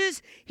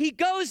refreshes, he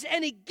goes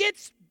and he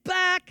gets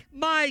back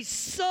my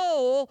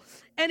soul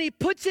and he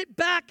puts it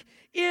back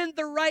in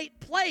the right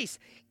place.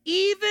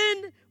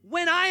 Even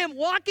when I am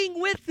walking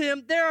with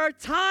him, there are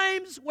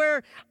times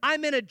where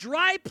I'm in a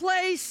dry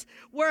place,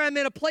 where I'm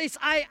in a place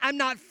I'm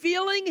not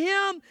feeling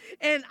him,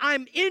 and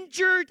I'm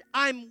injured,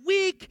 I'm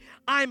weak,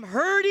 I'm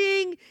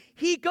hurting.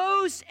 He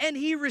goes and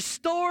he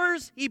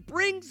restores, he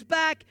brings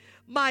back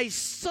my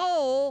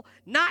soul,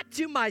 not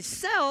to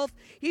myself.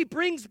 He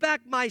brings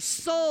back my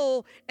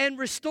soul and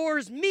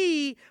restores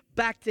me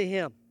back to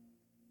him.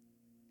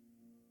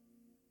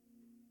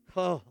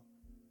 Oh,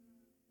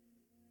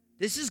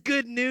 this is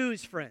good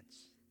news, friends.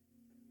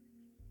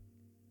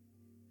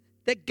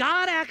 That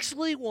God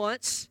actually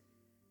wants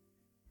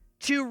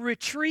to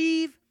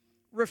retrieve,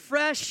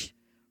 refresh,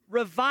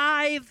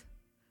 revive,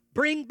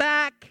 bring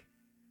back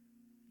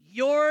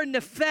your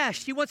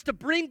nephesh. He wants to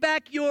bring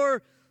back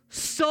your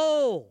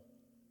soul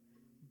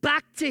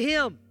back to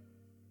him.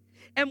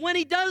 And when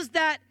he does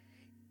that,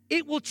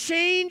 it will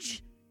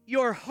change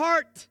your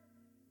heart.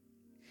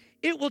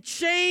 It will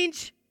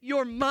change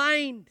your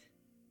mind.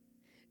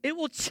 It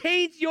will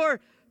change your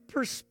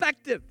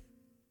perspective.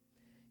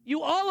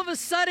 You all of a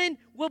sudden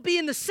will be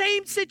in the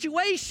same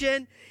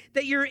situation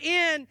that you're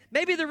in.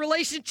 Maybe the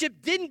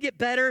relationship didn't get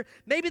better.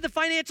 Maybe the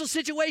financial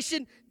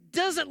situation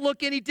doesn't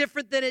look any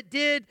different than it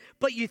did,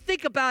 but you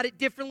think about it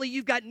differently.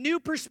 You've got new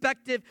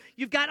perspective.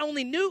 You've got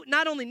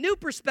not only new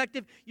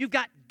perspective, you've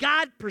got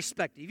God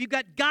perspective. You've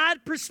got God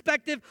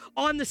perspective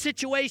on the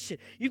situation.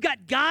 You've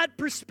got God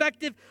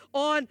perspective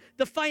on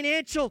the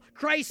financial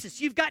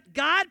crisis. You've got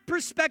God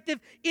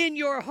perspective in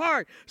your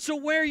heart. So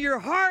where your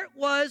heart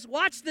was,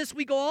 watch this,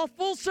 we go all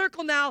full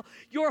circle now.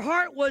 Your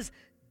heart was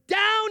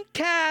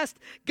downcast.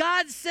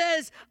 God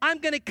says, I'm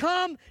going to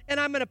come and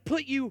I'm going to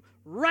put you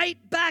right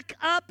back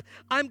up.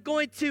 I'm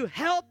going to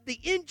help the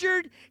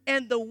injured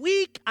and the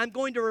weak. I'm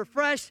going to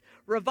refresh,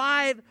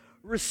 revive,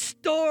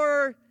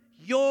 restore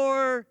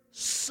your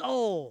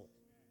soul.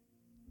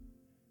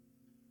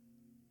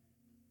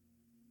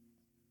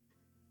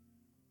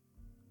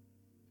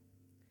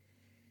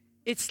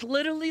 It's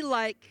literally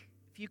like,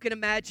 if you can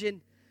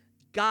imagine,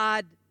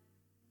 God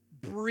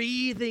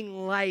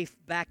breathing life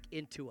back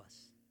into us.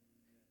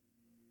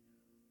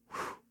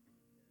 Whew.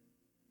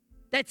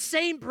 That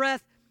same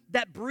breath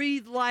that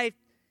breathed life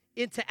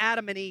into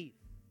Adam and Eve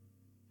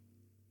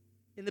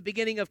in the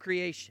beginning of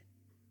creation.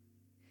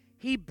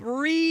 He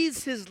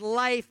breathes his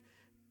life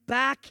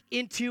back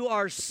into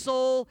our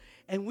soul,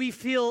 and we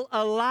feel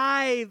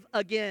alive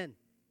again.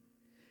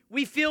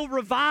 We feel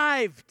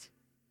revived.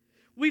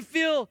 We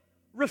feel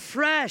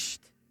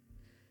refreshed.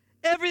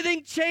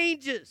 Everything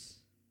changes.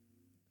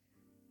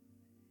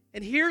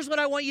 And here's what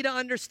I want you to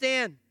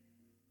understand.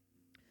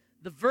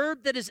 The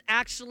verb that is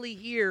actually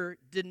here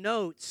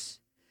denotes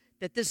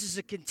that this is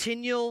a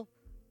continual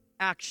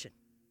action.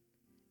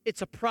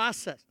 It's a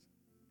process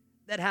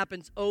that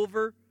happens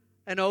over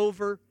and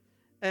over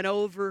and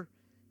over.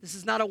 This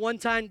is not a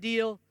one-time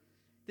deal.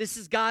 This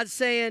is God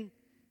saying,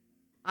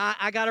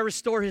 I got to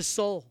restore his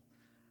soul.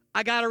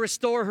 I got to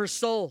restore her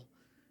soul.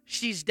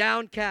 She's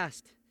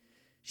downcast.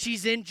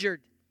 She's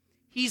injured.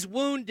 He's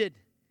wounded.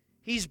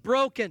 He's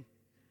broken.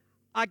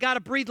 I got to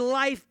breathe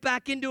life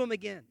back into him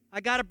again.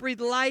 I got to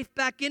breathe life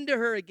back into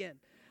her again.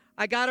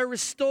 I got to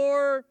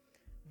restore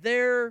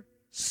their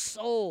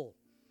soul.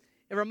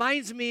 It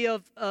reminds me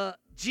of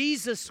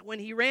Jesus when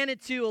he ran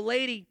into a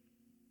lady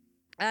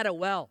at a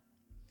well.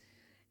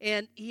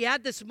 And he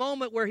had this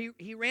moment where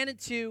he ran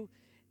into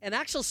an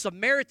actual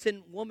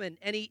Samaritan woman,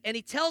 and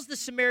he tells the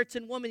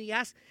Samaritan woman,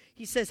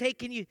 he says, hey,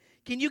 can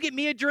you get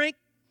me a drink?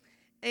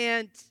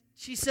 And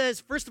she says,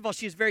 first of all,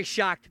 she was very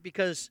shocked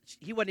because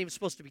he wasn't even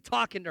supposed to be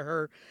talking to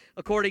her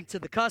according to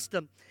the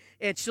custom.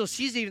 And so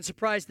she's even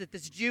surprised that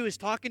this Jew is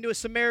talking to a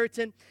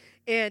Samaritan.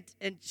 And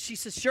she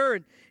says, sure.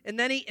 And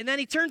then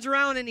he turns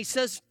around and he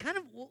says kind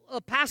of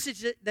a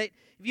passage that if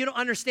you don't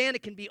understand,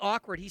 it can be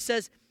awkward. He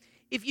says,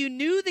 if you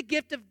knew the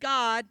gift of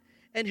God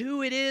and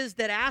who it is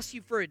that asks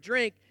you for a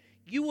drink,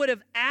 you would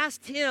have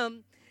asked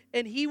him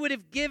and he would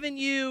have given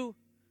you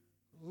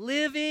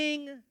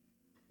living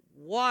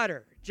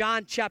water.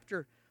 John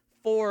chapter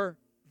 4,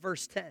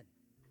 verse 10.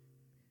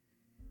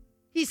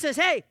 He says,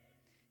 hey,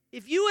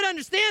 if you would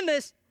understand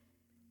this,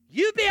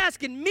 you'd be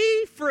asking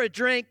me for a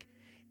drink,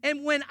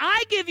 and when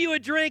I give you a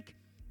drink,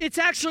 it's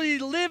actually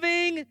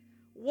living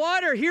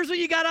water. Here's what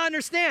you got to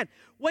understand.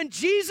 When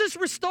Jesus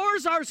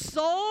restores our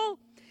soul,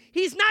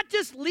 he's not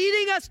just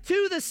leading us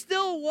to the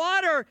still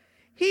water,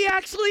 he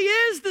actually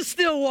is the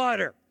still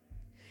water.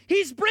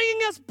 He's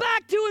bringing us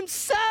back to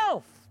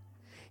himself.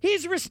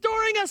 He's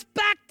restoring us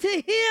back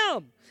to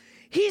him.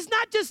 He's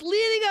not just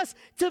leading us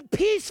to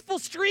peaceful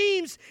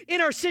streams in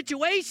our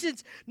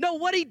situations. No,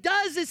 what he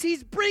does is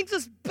he brings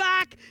us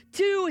back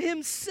to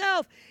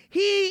himself.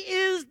 He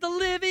is the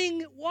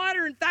living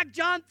water. In fact,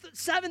 John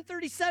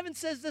 7:37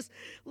 says this,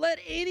 let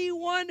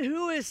anyone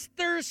who is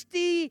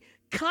thirsty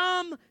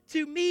come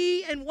to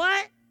me and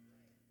what?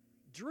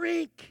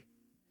 Drink.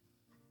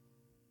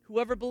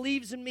 Whoever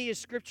believes in me, as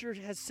Scripture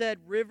has said,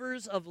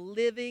 rivers of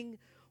living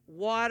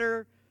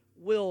water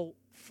will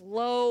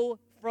flow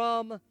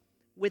from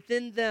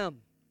within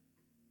them.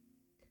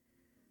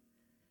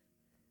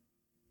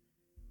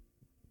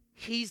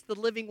 He's the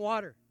living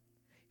water.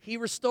 He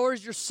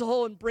restores your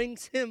soul and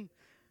brings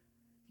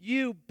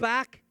you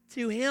back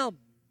to him.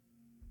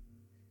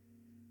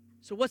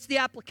 So what's the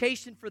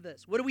application for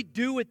this? What do we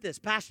do with this?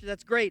 Pastor,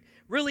 that's great.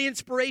 Really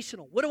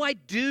inspirational. What do I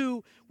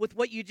do with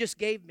what you just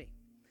gave me?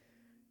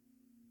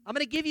 I'm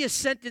going to give you a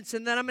sentence,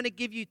 and then I'm going to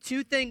give you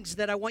two things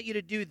that I want you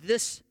to do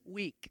this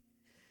week.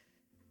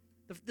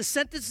 The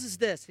sentence is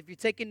this, if you're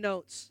taking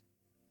notes.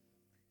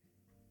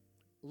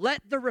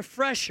 Let the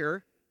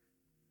refresher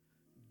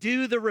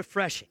do the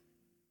refreshing.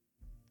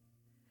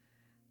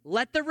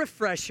 Let the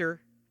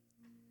refresher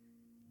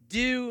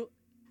do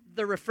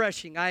the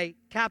refreshing. I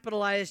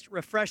capitalized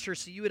refresher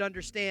so you would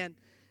understand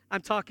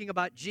I'm talking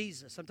about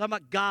Jesus. I'm talking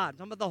about God. I'm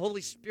talking about the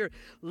Holy Spirit.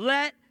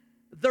 Let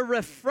the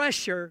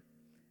refresher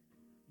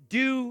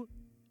do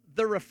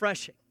the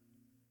refreshing.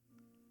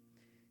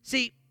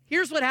 See,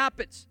 here's what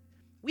happens.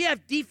 We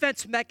have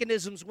defense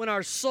mechanisms when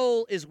our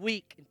soul is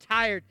weak and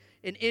tired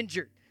and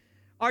injured.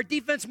 Our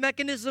defense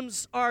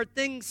mechanisms are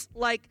things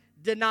like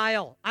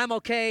denial. I'm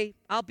okay.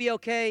 I'll be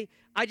okay.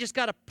 I just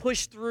got to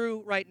push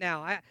through right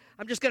now.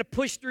 I'm just going to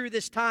push through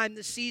this time,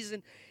 this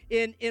season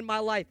in my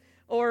life.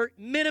 Or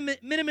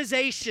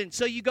minimization.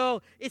 So you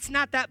go, it's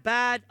not that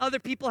bad. Other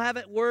people have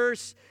it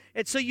worse.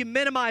 And so you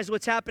minimize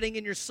what's happening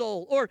in your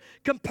soul. Or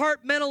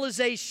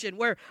compartmentalization,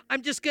 where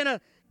I'm just going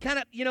to kind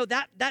of,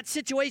 that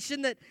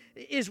situation that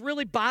is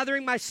really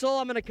bothering my soul,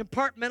 I'm going to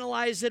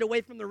compartmentalize it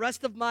away from the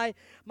rest of my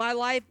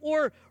life.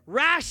 Or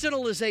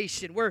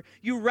rationalization, where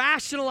you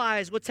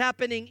rationalize what's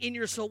happening in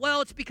your soul.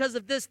 Well, it's because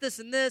of this, this,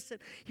 and this,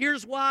 and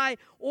here's why.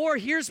 Or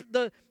here's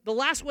the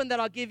last one that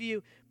I'll give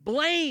you,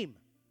 blame,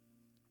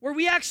 where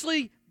we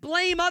actually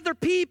blame other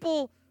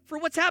people for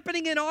what's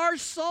happening in our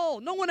soul.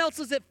 No one else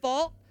is at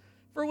fault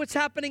for what's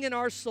happening in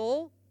our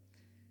soul.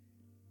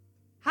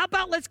 How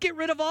about let's get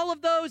rid of all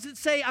of those and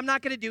say, I'm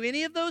not going to do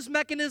any of those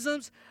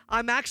mechanisms.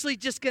 I'm actually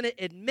just going to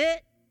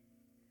admit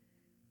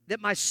that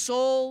my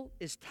soul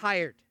is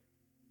tired.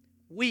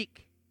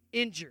 weak,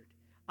 injured.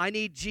 I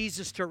need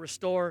Jesus to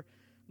restore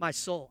my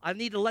soul. I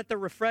need to let the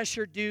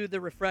refresher do the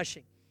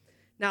refreshing.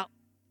 Now,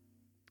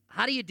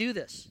 how do you do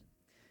this?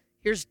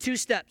 Here's 2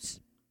 steps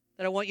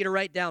that I want you to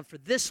write down for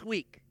this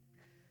week.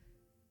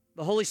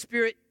 The Holy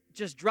Spirit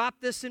just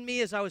dropped this in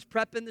me as I was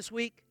prepping this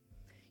week.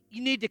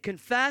 You need to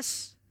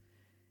confess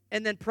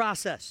and then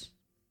process.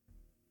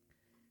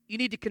 You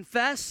need to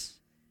confess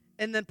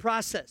and then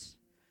process.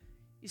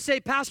 You say,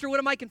 Pastor, what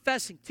am I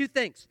confessing? 2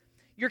 things.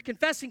 You're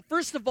confessing,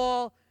 first of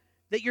all,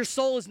 that your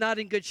soul is not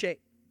in good shape.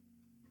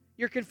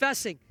 You're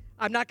confessing,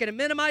 I'm not going to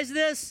minimize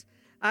this.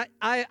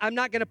 I'm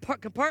not going to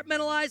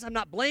compartmentalize. I'm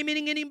not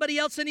blaming anybody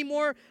else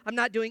anymore. I'm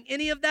not doing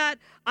any of that.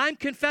 I'm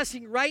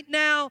confessing right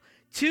now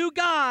to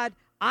God,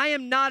 I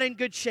am not in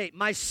good shape.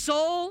 My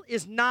soul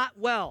is not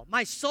well.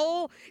 My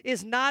soul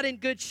is not in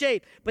good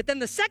shape. But then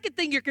the second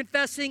thing you're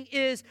confessing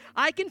is,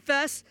 I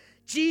confess,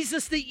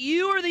 Jesus, that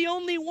you are the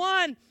only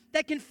one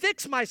that can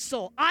fix my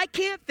soul. I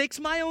can't fix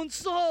my own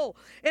soul.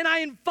 And I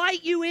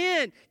invite you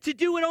in to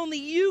do what only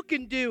you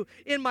can do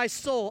in my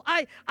soul.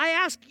 I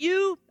ask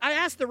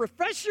the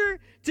refresher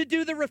to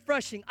do the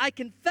refreshing. I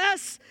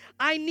confess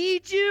I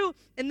need you,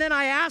 and then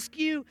I ask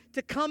you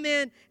to come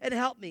in and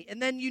help me. And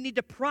then you need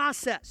to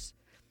process.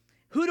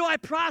 Who do I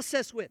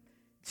process with?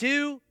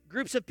 2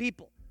 groups of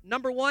people.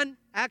 Number 1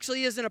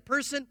 actually isn't a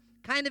person,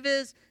 kind of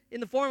is,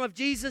 in the form of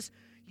Jesus.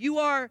 You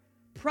are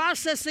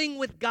processing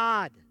with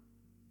God.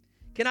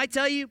 Can I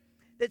tell you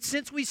that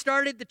since we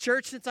started the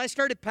church, since I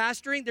started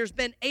pastoring, there's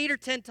been 8 or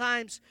 10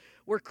 times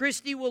where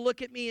Christy will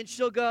look at me and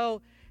she'll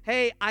go,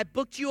 hey, I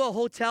booked you a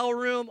hotel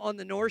room on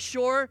the North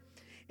Shore,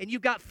 and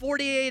you've got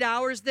 48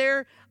 hours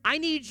there. I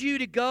need you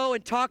to go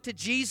and talk to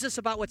Jesus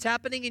about what's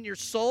happening in your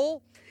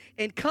soul,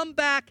 and come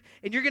back,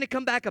 and you're going to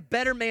come back a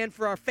better man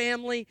for our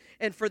family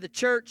and for the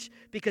church,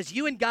 because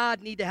you and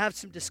God need to have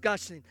some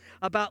discussion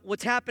about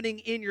what's happening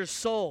in your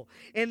soul.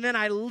 And then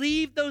I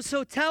leave those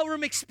hotel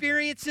room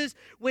experiences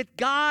with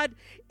God,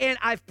 and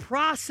I've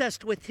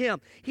processed with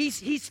him.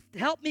 He's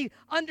helped me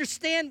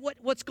understand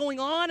what's going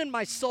on in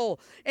my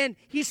soul, and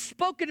he's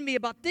spoken to me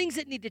about things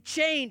that need to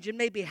change, and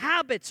maybe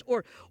habits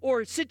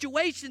or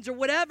situations or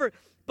whatever.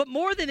 But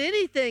more than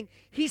anything,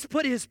 he's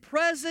put his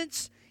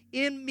presence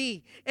in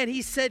me. And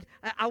he said,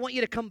 I want you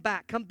to come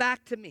back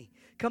to me,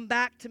 come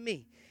back to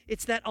me.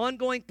 It's that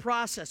ongoing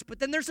process. But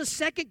then there's a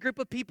second group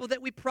of people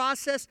that we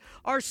process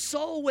our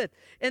soul with,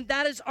 and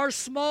that is our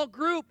small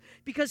group.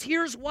 Because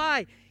here's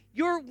why.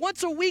 Your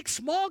once a week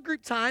small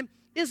group time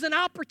is an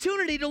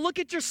opportunity to look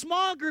at your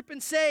small group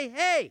and say,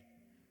 hey,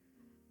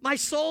 my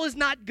soul is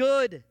not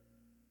good.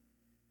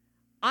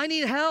 I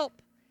need help.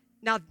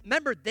 Now,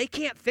 remember, they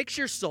can't fix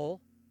your soul,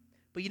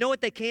 but you know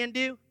what they can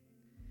do?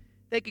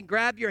 They can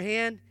grab your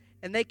hand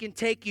and they can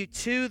take you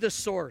to the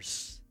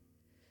source.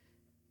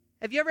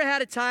 Have you ever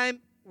had a time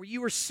where you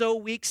were so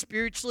weak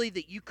spiritually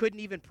that you couldn't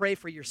even pray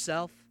for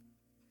yourself?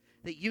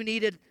 That you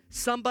needed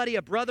somebody,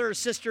 a brother or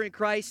sister in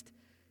Christ,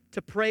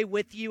 to pray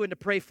with you and to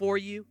pray for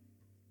you?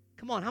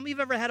 Come on, how many of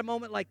you have ever had a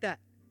moment like that?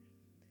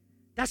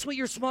 That's what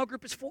your small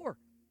group is for.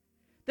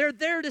 They're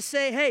there to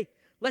say, hey,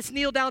 let's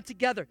kneel down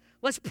together.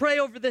 Let's pray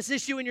over this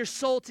issue in your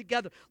soul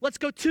together. Let's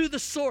go to the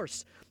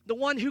source, the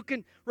one who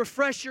can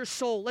refresh your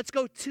soul. Let's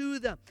go to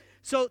them.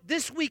 So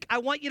this week, I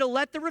want you to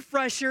let the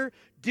refresher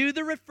do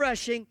the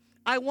refreshing.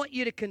 I want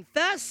you to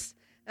confess,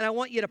 and I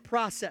want you to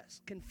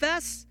process.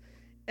 Confess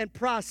and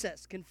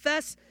process.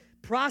 Confess,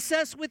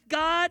 process with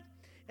God,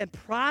 and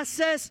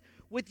process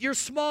with your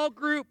small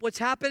group, what's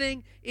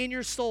happening in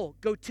your soul.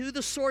 Go to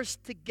the source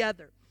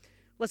together.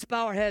 Let's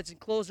bow our heads and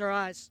close our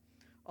eyes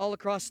all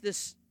across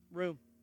this room.